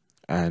himself,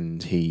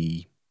 and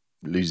he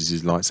loses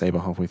his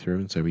lightsaber halfway through,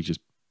 and so he just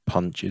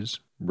punches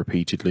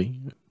repeatedly,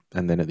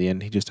 and then at the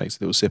end he just takes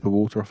a little sip of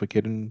water off a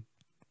kid and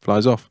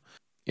flies off.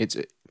 It's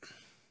a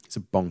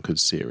bonkers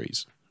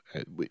series,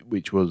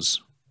 which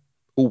was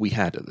all we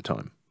had at the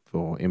time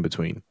for in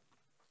between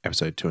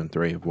episode 2 and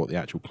 3 of what the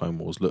actual Clone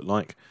Wars looked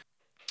like.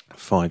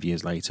 5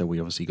 years later,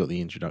 we obviously got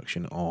the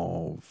introduction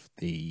of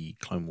the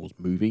Clone Wars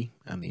movie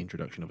and the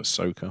introduction of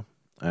Ahsoka,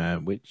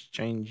 which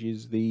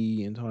changes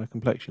the entire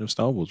complexion of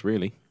Star Wars,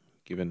 really,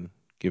 given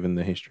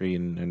the history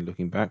and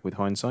looking back with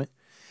hindsight.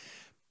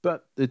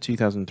 But the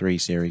 2003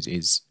 series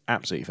is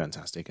absolutely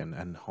fantastic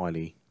and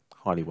highly,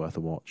 highly worth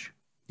a watch.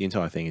 The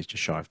entire thing is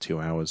just shy of 2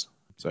 hours,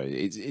 so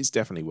it's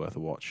definitely worth a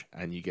watch,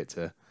 and you get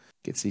to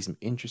see some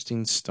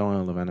interesting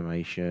style of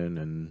animation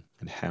and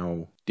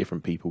how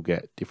different people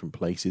get different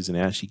places, and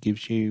it actually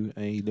gives you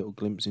a little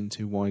glimpse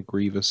into why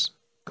Grievous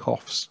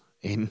coughs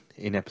in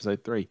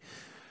episode 3,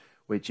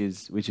 which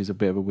is a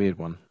bit of a weird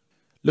one.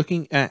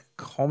 Looking at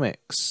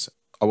comics,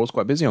 I was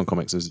quite busy on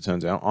comics, as it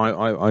turns out.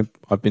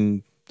 I've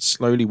been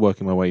slowly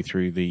working my way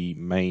through the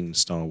main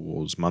Star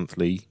Wars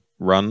monthly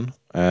run.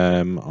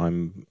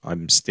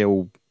 I'm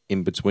still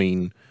in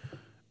between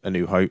A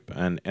New Hope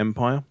and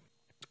Empire,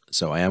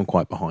 so I am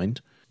quite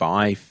behind. But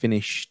I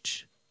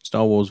finished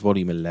Star Wars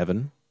Volume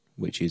 11,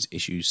 which is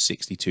issues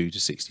 62 to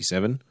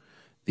 67,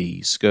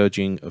 The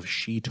Scourging of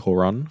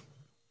Sheet-Horan.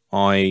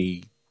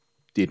 I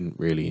didn't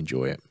really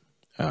enjoy it.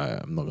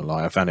 I'm not going to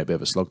lie, I found it a bit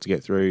of a slog to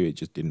get through. It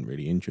just didn't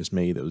really interest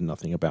me. There was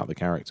nothing about the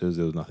characters.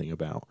 There was nothing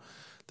about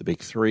the big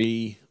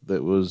three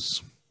that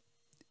was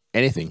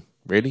anything,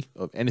 really,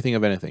 of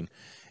anything.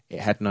 It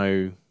had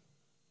no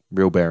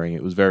real bearing.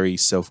 It was very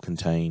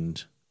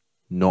self-contained,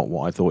 not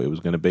what I thought it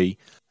was going to be.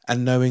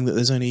 And knowing that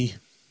there's only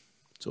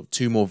sort of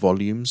 2 more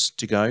volumes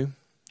to go,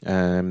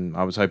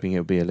 I was hoping it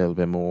would be a little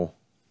bit more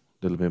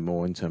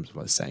in terms of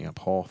like setting up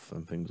Hoth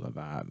and things like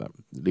that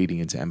leading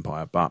into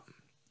Empire. But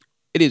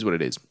it is what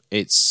it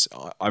is.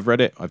 I've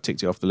read it. I've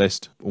ticked it off the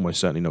list. Almost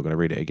certainly not going to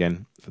read it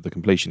again. For the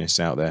completionists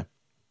out there,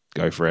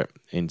 go for it.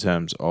 In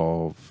terms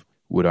of,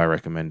 would I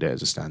recommend it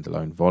as a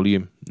standalone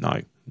volume? No,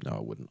 I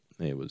wouldn't.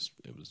 It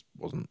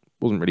wasn't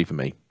really for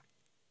me.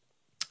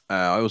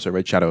 I also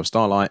read Shadow of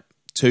Starlight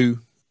 2.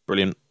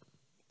 Brilliant.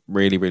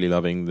 really, really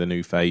loving the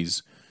new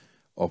phase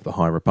of the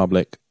High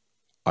Republic.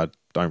 I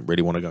don't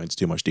really want to go into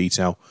too much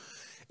detail.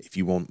 If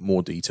you want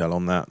more detail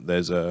on that,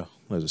 there's a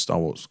Star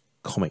Wars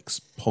comics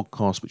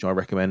podcast which I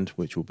recommend,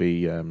 which will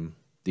be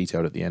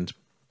detailed at the end.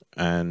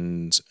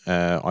 And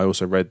I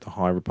also read the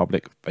High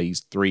Republic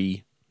Phase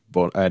 3,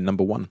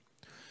 number 1.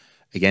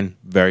 Again,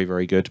 very,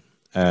 very good.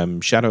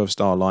 Shadow of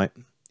Starlight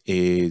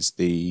is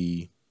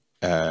the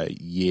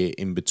year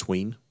in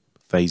between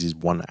phases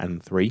 1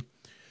 and 3,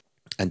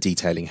 and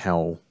detailing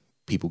how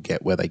people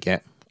get where they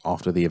get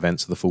after the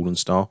events of the Fallen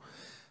Star.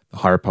 The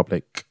High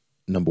Republic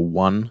number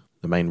 1,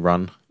 the main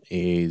run,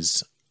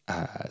 is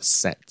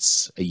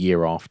sets a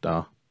year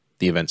after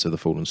the events of the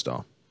Fallen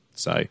Star.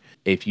 So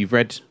if you've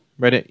read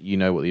it, you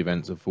know what the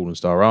events of Fallen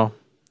Star are.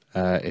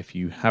 If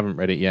you haven't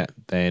read it yet,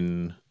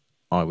 then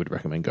I would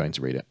recommend going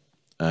to read it.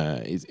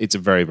 It's a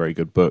very, very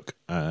good book.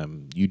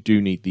 You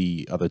do need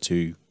the other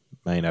 2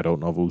 main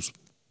adult novels,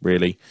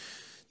 really,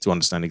 to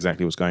understand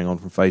exactly what's going on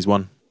from Phase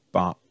 1,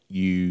 but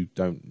you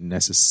don't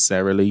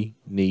necessarily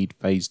need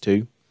Phase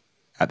 2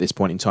 at this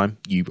point in time.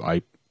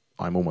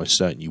 I'm almost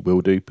certain you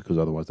will do, because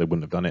otherwise they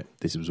wouldn't have done it.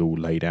 This was all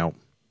laid out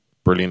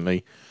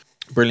brilliantly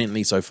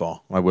so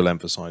far. I will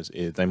emphasize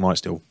they might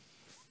still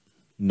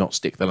not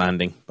stick the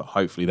landing, but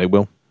hopefully they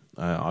will.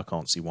 I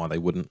can't see why they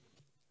wouldn't.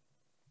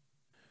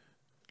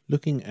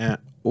 Looking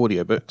at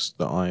audiobooks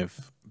that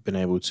I've been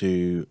able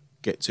to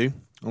get to,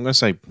 I'm going to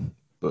say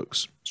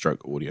books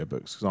stroke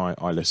audiobooks, because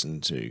I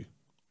listen to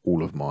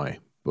all of my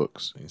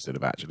books instead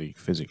of actually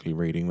physically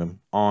reading them.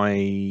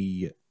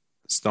 I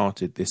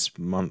started this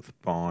month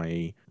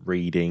by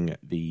reading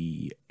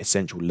the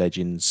Essential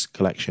Legends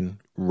collection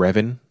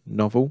Revan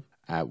novel,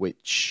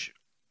 which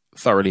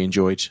thoroughly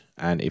enjoyed.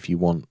 And if you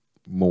want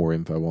more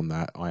info on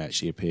that, I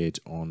actually appeared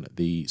on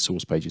the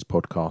Source Pages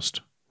podcast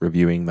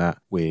reviewing that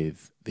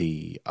with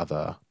the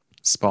other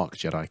Spark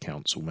Jedi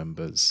Council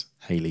members,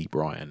 Haley,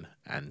 Brian,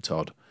 and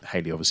Todd.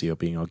 Haley, obviously,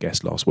 being our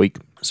guest last week.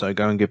 So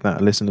go and give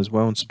that a listen as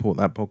well and support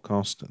that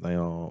podcast. They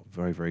are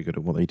very, very good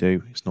at what they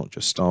do. It's not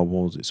just Star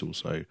Wars, it's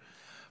also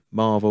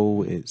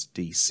Marvel, it's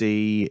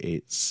DC,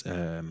 it's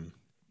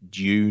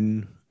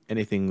Dune,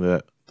 anything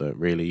that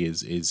really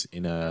is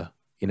in a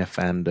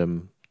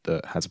fandom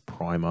that has a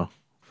primer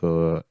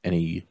for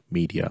any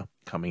media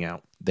coming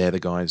out. They're the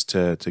guys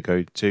to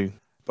go to.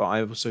 But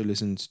I also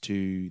listened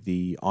to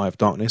the Eye of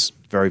Darkness,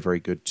 very, very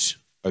good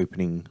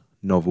opening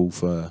novel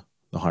for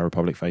the High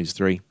Republic Phase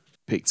 3.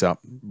 Picked up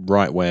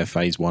right where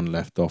Phase 1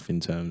 left off in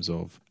terms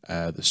of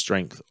the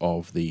strength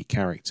of the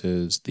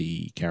characters,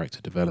 the character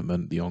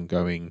development, the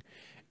ongoing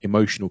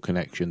emotional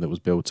connection that was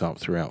built up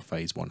throughout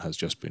Phase 1 has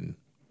just been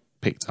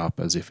picked up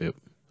as if it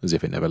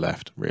never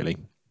left, really.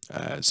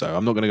 So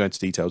I'm not going to go into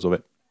details of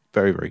it.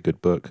 Very, very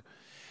good book.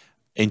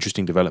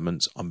 Interesting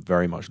developments. I'm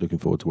very much looking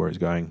forward to where it's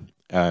going.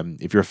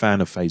 If you're a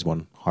fan of Phase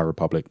 1, High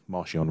Republic,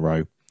 Marchion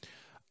Ro,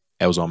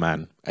 Elzar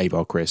Mann,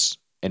 Avar Kriss,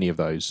 any of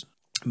those,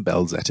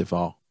 Bel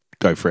Zettifar,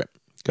 go for it.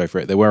 Go for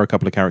it. There were a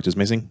couple of characters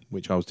missing,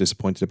 which I was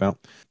disappointed about,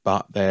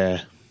 but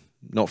they're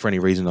not for any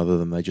reason other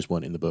than they just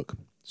weren't in the book.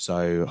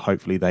 So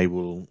hopefully they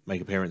will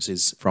make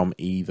appearances from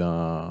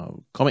either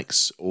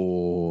comics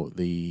or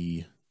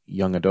the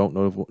young adult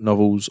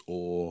novels,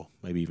 or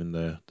maybe even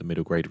the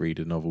middle grade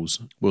reader novels.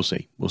 We'll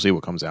see. We'll see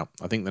what comes out.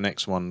 I think the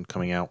next one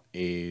coming out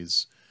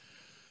is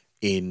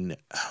in,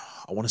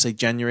 I want to say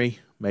January,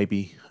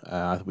 maybe,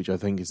 which I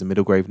think is the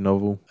middle grade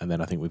novel. And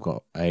then I think we've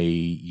got a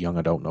young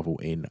adult novel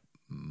in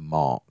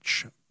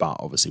March. But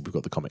obviously we've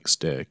got the comics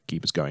to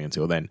keep us going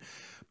until then.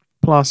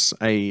 Plus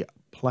a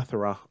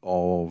plethora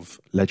of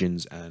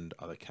Legends and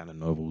other canon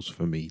novels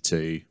for me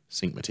to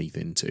sink my teeth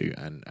into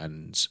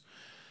and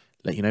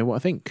let you know what I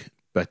think.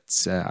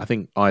 But I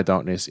think Eye of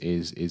Darkness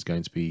is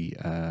going to be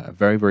a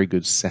very, very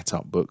good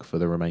setup book for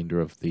the remainder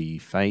of the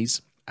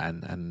phase,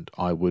 and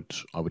I would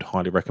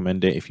highly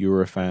recommend it if you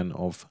were a fan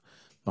of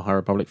the High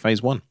Republic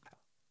Phase 1.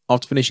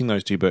 After finishing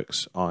those 2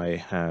 books,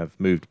 I have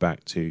moved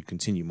back to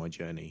continue my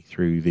journey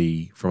through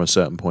the From a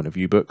Certain Point of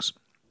View books,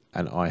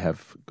 and I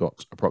have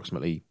got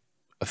approximately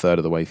a third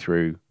of the way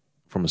through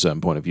From a Certain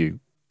Point of View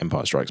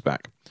Empire Strikes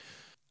Back.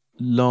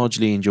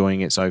 Largely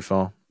enjoying it so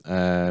far.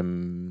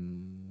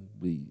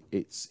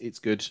 It's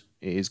good.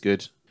 It is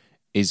good.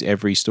 Is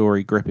every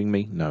story gripping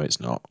me? No, it's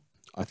not.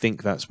 I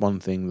think that's one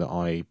thing that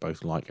I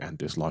both like and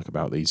dislike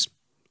about these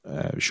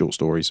short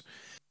stories,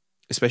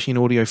 especially in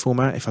audio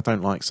format. If I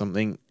don't like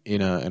something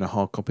in a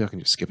hard copy, I can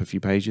just skip a few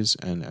pages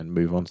and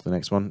move on to the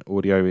next one.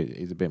 Audio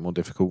is a bit more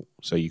difficult,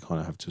 so you kind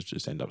of have to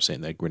just end up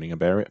sitting there grinning and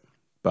bear it.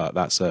 But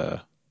that's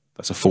a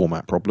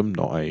format problem,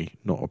 not a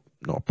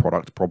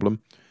product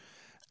problem.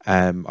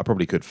 I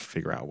probably could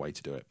figure out a way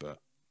to do it, but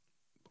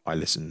I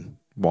listen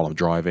while I'm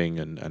driving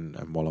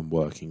and while I'm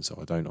working, so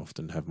I don't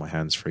often have my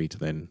hands free to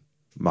then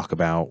muck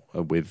about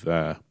with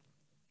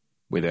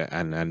it.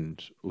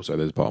 And also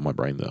there's a part of my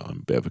brain that I'm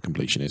a bit of a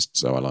completionist,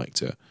 so I like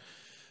to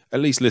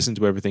at least listen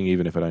to everything,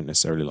 even if I don't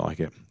necessarily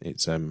like it.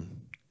 It's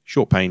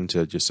short pain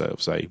to just sort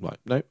of say, like,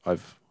 no,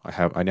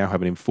 I now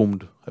have an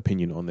informed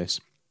opinion on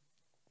this.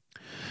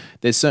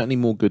 There's certainly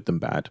more good than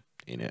bad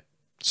in it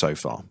so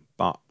far,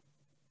 but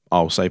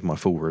I'll save my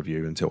full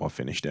review until I've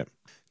finished it.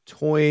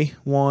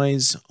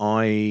 Toy-wise,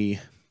 I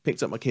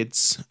picked up my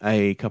kids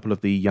a couple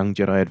of the Young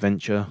Jedi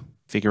Adventure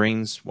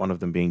figurines, one of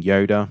them being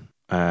Yoda,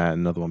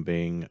 another one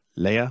being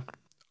Leia.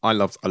 I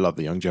love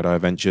the Young Jedi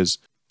Adventures.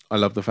 I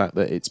love the fact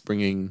that it's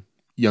bringing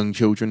young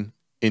children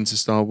into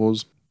Star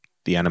Wars.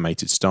 The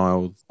animated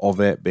style of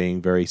it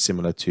being very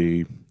similar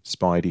to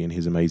Spidey and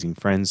His Amazing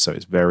Friends, so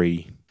it's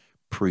very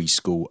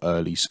preschool,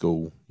 early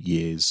school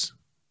years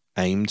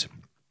aimed.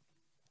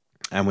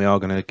 And we are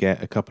going to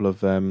get a couple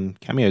of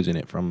cameos in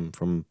it from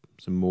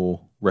some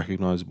more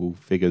recognizable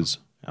figures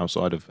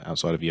outside of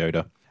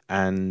Yoda.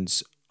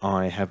 And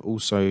I have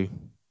also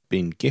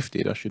been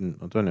gifted. I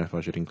don't know if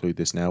I should include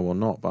this now or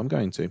not, but I'm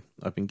going to.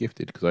 I've been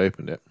gifted because I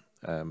opened it.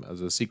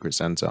 As a Secret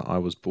Santa, I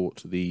was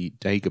bought the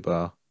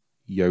Dagobah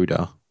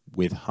Yoda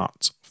with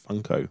Hut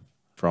Funko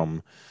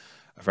from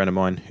a friend of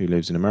mine who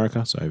lives in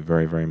America. So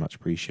very, very much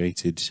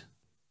appreciated.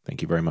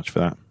 Thank you very much for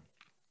that.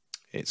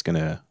 It's going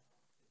to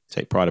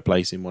take pride of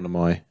place in one of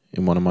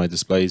my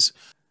displays.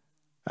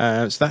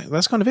 So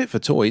that's kind of it for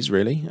toys,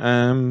 really.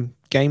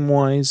 Game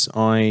wise,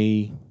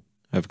 I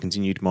have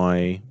continued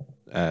my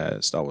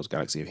Star Wars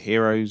Galaxy of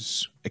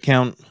Heroes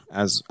account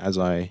as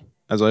I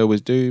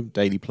always do.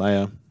 Daily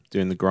player,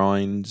 doing the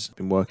grind.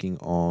 Been working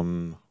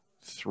on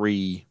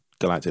 3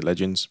 Galactic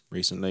Legends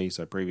recently.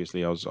 So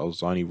previously I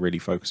was only really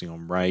focusing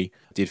on Rey.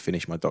 Did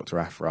finish my Dr.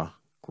 Aphra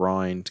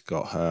grind,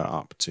 got her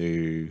up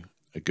to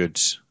a good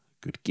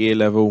gear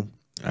level,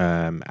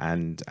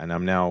 and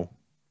I'm now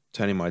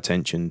turning my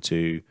attention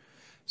to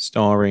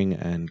starring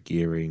and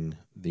gearing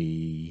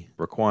the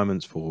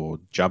requirements for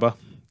Jabba,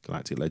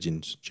 Galactic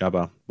Legends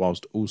Jabba,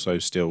 whilst also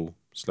still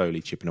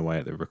slowly chipping away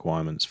at the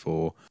requirements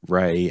for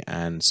Rey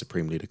and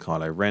Supreme Leader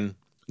Kylo Ren.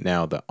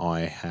 Now that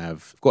I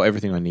have got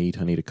everything I need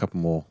a couple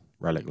more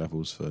relic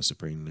levels for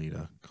Supreme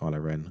Leader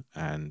Kylo Ren,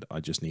 and I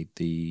just need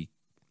the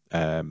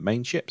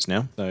main ships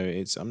now.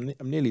 So I'm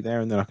nearly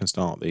there, and then I can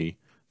start the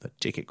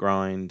ticket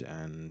grind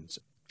and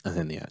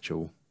then the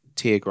actual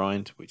tier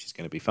grind, which is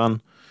going to be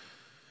fun.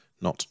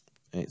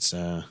 It's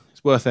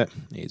worth it.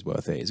 It is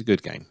worth it. It's a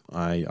good game.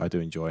 I do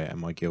enjoy it, and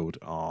my guild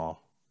are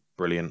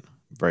brilliant,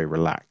 very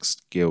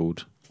relaxed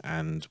guild,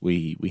 and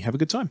we have a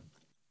good time.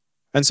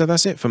 And so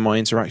that's it for my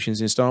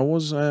interactions in Star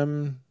Wars.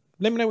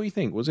 Let me know what you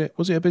think. Was it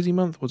a busy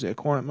month? Was it a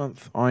quiet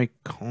month? I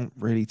can't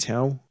really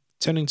tell.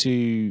 Turning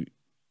to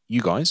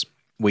you guys,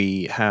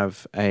 we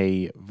have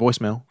a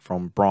voicemail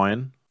from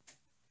Brian.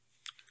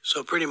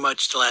 So pretty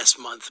much the last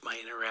month, my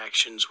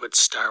interactions with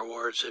Star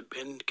Wars have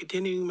been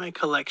continuing my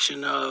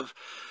collection of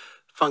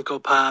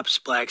Funko Pops,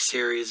 Black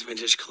Series,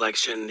 Vintage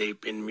Collection. They've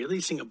been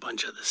releasing a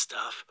bunch of this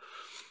stuff.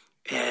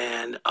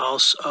 And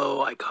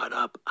also I caught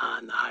up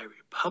on the High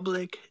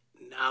Republic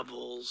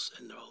novels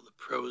and all the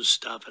prose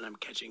stuff, and I'm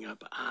catching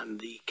up on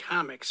the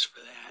comics for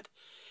that.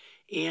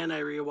 And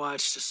I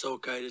rewatched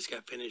Ahsoka. I just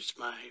got finished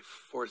my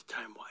 4th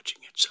time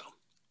watching it. So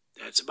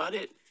that's about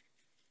it.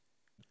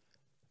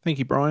 Thank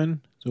you,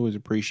 Brian. It's always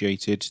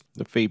appreciated,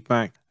 the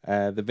feedback.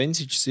 The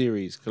Vintage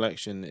Series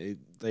collection,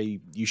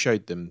 you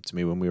showed them to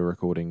me when we were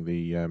recording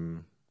the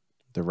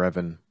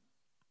Revan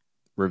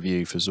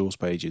review for Source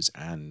Pages,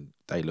 and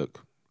they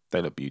look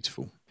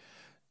beautiful.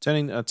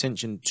 Turning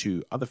attention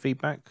to other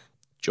feedback,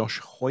 Josh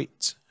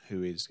Hoyt,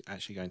 who is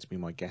actually going to be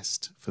my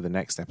guest for the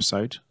next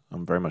episode.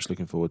 I'm very much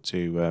looking forward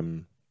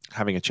to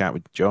having a chat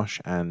with Josh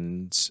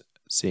and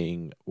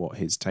seeing what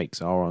his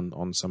takes are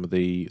on some of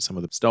the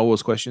Star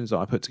Wars questions that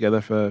I put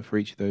together for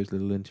each of those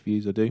little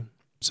interviews I do.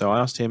 So I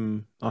asked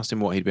him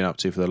what he'd been up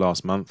to for the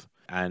last month,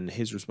 and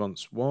his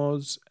response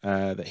was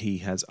that he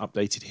has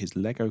updated his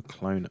Lego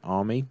clone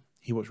army.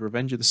 He watched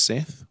Revenge of the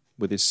Sith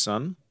with his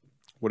son.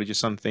 What did your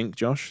son think,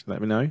 Josh?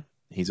 Let me know.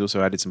 He's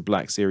also added some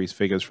Black Series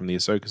figures from the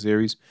Ahsoka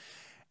series,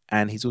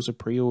 and he's also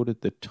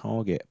pre-ordered the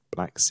Target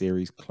Black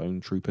Series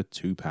Clone Trooper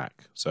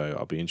 2-pack. So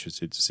I'll be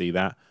interested to see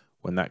that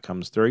when that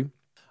comes through.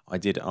 I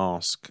did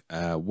ask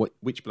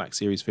which Black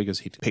Series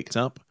figures he'd picked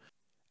up,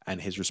 and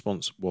his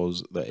response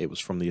was that it was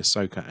from the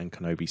Ahsoka and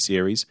Kenobi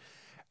series,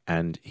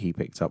 and he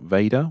picked up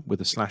Vader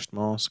with a slashed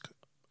mask,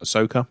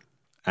 Ahsoka,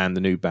 and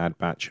the new Bad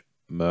Batch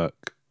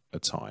Merc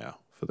attire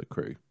for the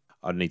crew.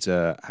 I'd need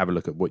to have a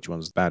look at which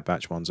ones the Bad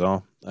Batch ones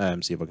are,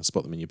 see if I can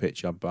spot them in your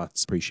picture,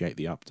 but appreciate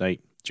the update,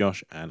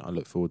 Josh, and I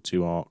look forward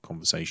to our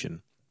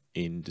conversation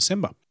in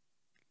December.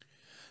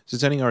 So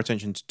turning our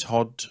attention to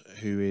Todd,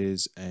 who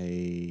is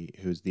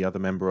the other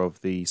member of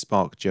the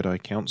Spark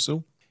Jedi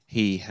Council.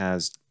 He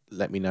has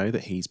let me know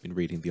that he's been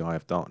reading The Eye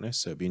of Darkness,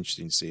 so it'd be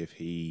interesting to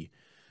see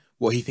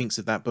what he thinks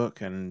of that book,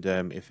 and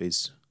if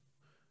his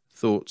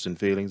thoughts and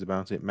feelings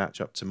about it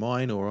match up to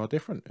mine or are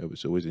different. It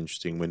was always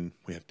interesting when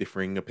we have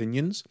differing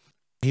opinions.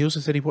 He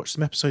also said he watched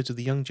some episodes of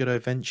the Young Jedi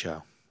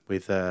Adventure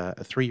with a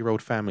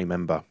 3-year-old family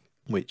member,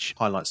 which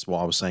highlights what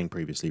I was saying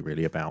previously,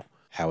 really, about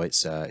how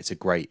it's a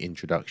great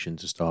introduction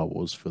to Star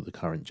Wars for the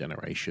current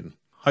generation.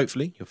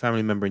 Hopefully your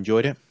family member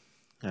enjoyed it,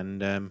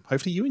 and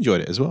hopefully you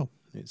enjoyed it as well.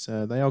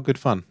 They are good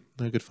fun.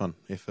 They're good fun,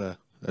 if a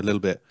little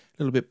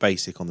bit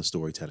basic on the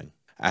storytelling.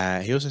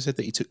 He also said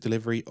that he took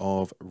delivery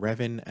of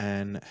Revan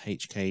and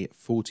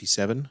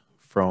HK-47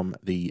 from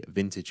the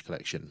Vintage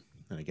Collection.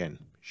 And again,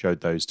 showed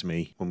those to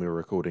me when we were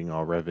recording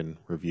our Revan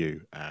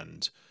review,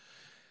 and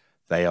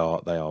they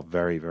are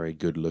very, very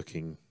good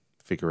looking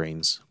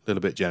figurines. A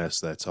little bit jealous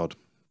there, Todd.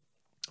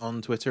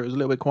 On Twitter, it was a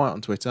little bit quiet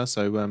on Twitter,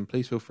 so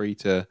please feel free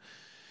to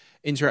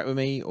interact with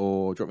me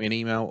or drop me an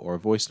email or a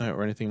voice note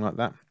or anything like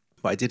that.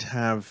 But I did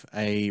have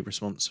a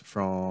response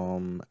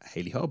from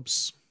Hayley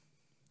Hobbs,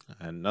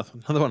 another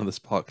one of the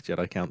Spark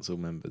Jedi Council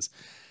members.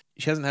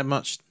 She hasn't had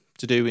much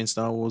to do in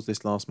Star Wars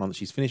this last month.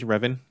 She's finished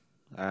Revan,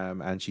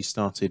 and she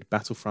started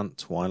Battlefront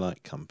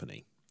Twilight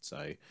Company.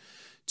 So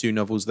 2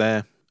 novels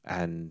there,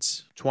 and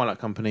Twilight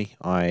Company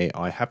I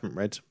haven't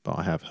read, but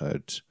I have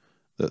heard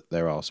that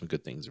there are some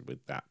good things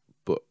with that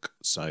book.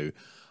 So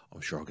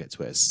I'm sure I'll get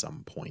to it at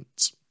some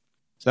point.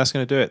 So that's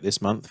going to do it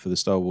this month for the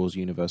Star Wars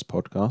Universe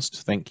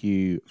podcast. Thank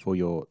you for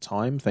your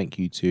time. Thank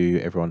you to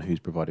everyone who's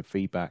provided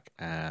feedback,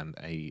 and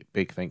a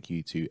big thank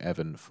you to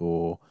Evan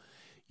for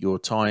your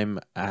time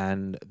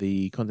and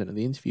the content of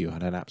the interview. I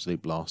had an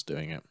absolute blast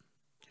doing it.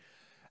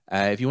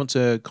 If you want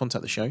to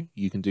contact the show,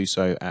 you can do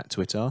so at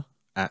Twitter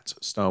at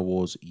Star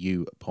Wars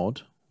U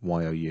Pod,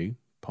 YOU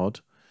Pod,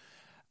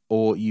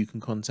 or you can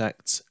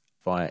contact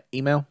via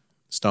email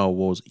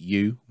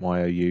starwarsuyou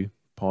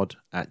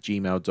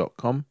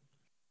pod@gmail.com.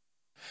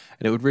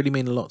 And it would really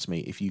mean a lot to me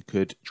if you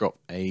could drop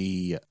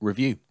a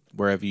review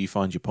wherever you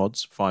find your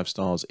pods. 5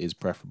 stars is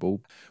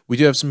preferable. We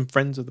do have some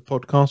friends of the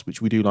podcast,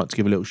 which we do like to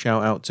give a little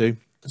shout out to.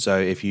 So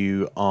if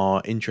you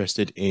are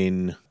interested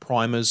in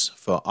primers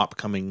for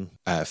upcoming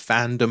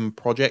fandom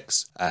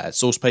projects,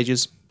 Source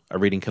Pages, a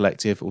reading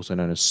collective, also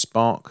known as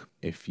Spark.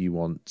 If you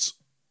want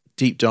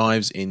deep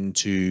dives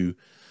into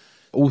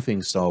all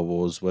things Star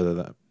Wars, whether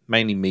that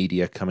mainly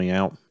media coming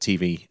out,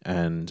 TV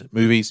and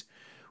movies,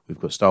 we've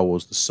got Star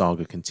Wars The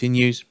Saga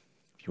Continues.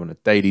 If you want a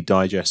daily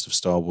digest of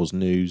Star Wars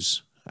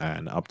news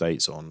and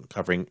updates on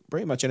covering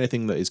pretty much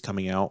anything that is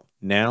coming out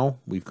now,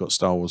 we've got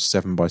Star Wars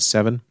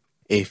 7x7.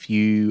 If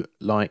you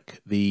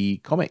like the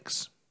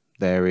comics,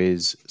 there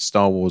is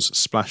Star Wars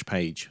Splash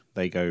Page.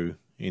 They go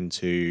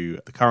into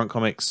the current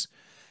comics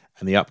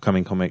and the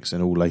upcoming comics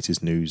and all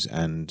latest news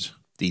and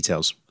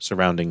details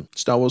surrounding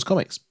Star Wars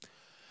comics.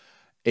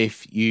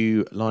 If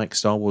you like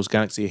Star Wars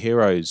Galaxy of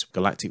Heroes,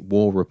 Galactic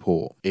War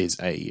Report is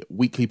a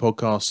weekly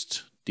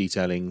podcast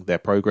detailing their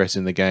progress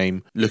in the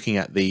game, looking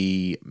at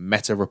the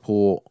meta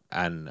report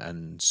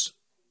and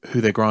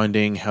who they're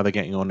grinding, how they're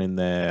getting on in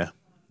their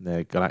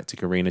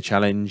Galactic Arena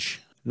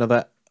Challenge.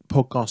 Another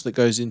podcast that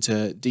goes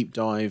into deep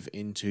dive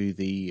into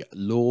the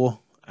lore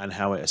and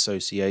how it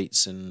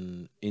associates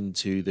and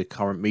into the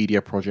current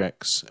media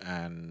projects,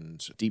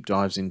 and deep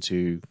dives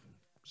into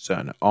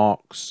certain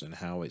arcs and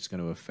how it's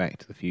going to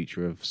affect the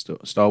future of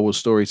Star Wars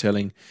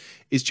storytelling,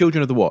 is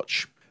Children of the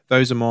Watch.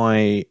 Those are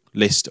my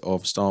list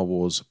of Star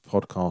Wars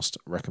podcast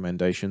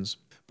recommendations.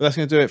 But that's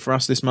going to do it for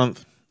us this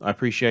month. I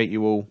appreciate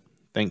you all.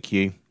 Thank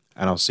you.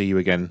 And I'll see you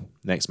again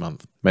next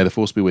month. May the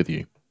Force be with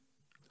you.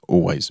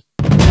 Always.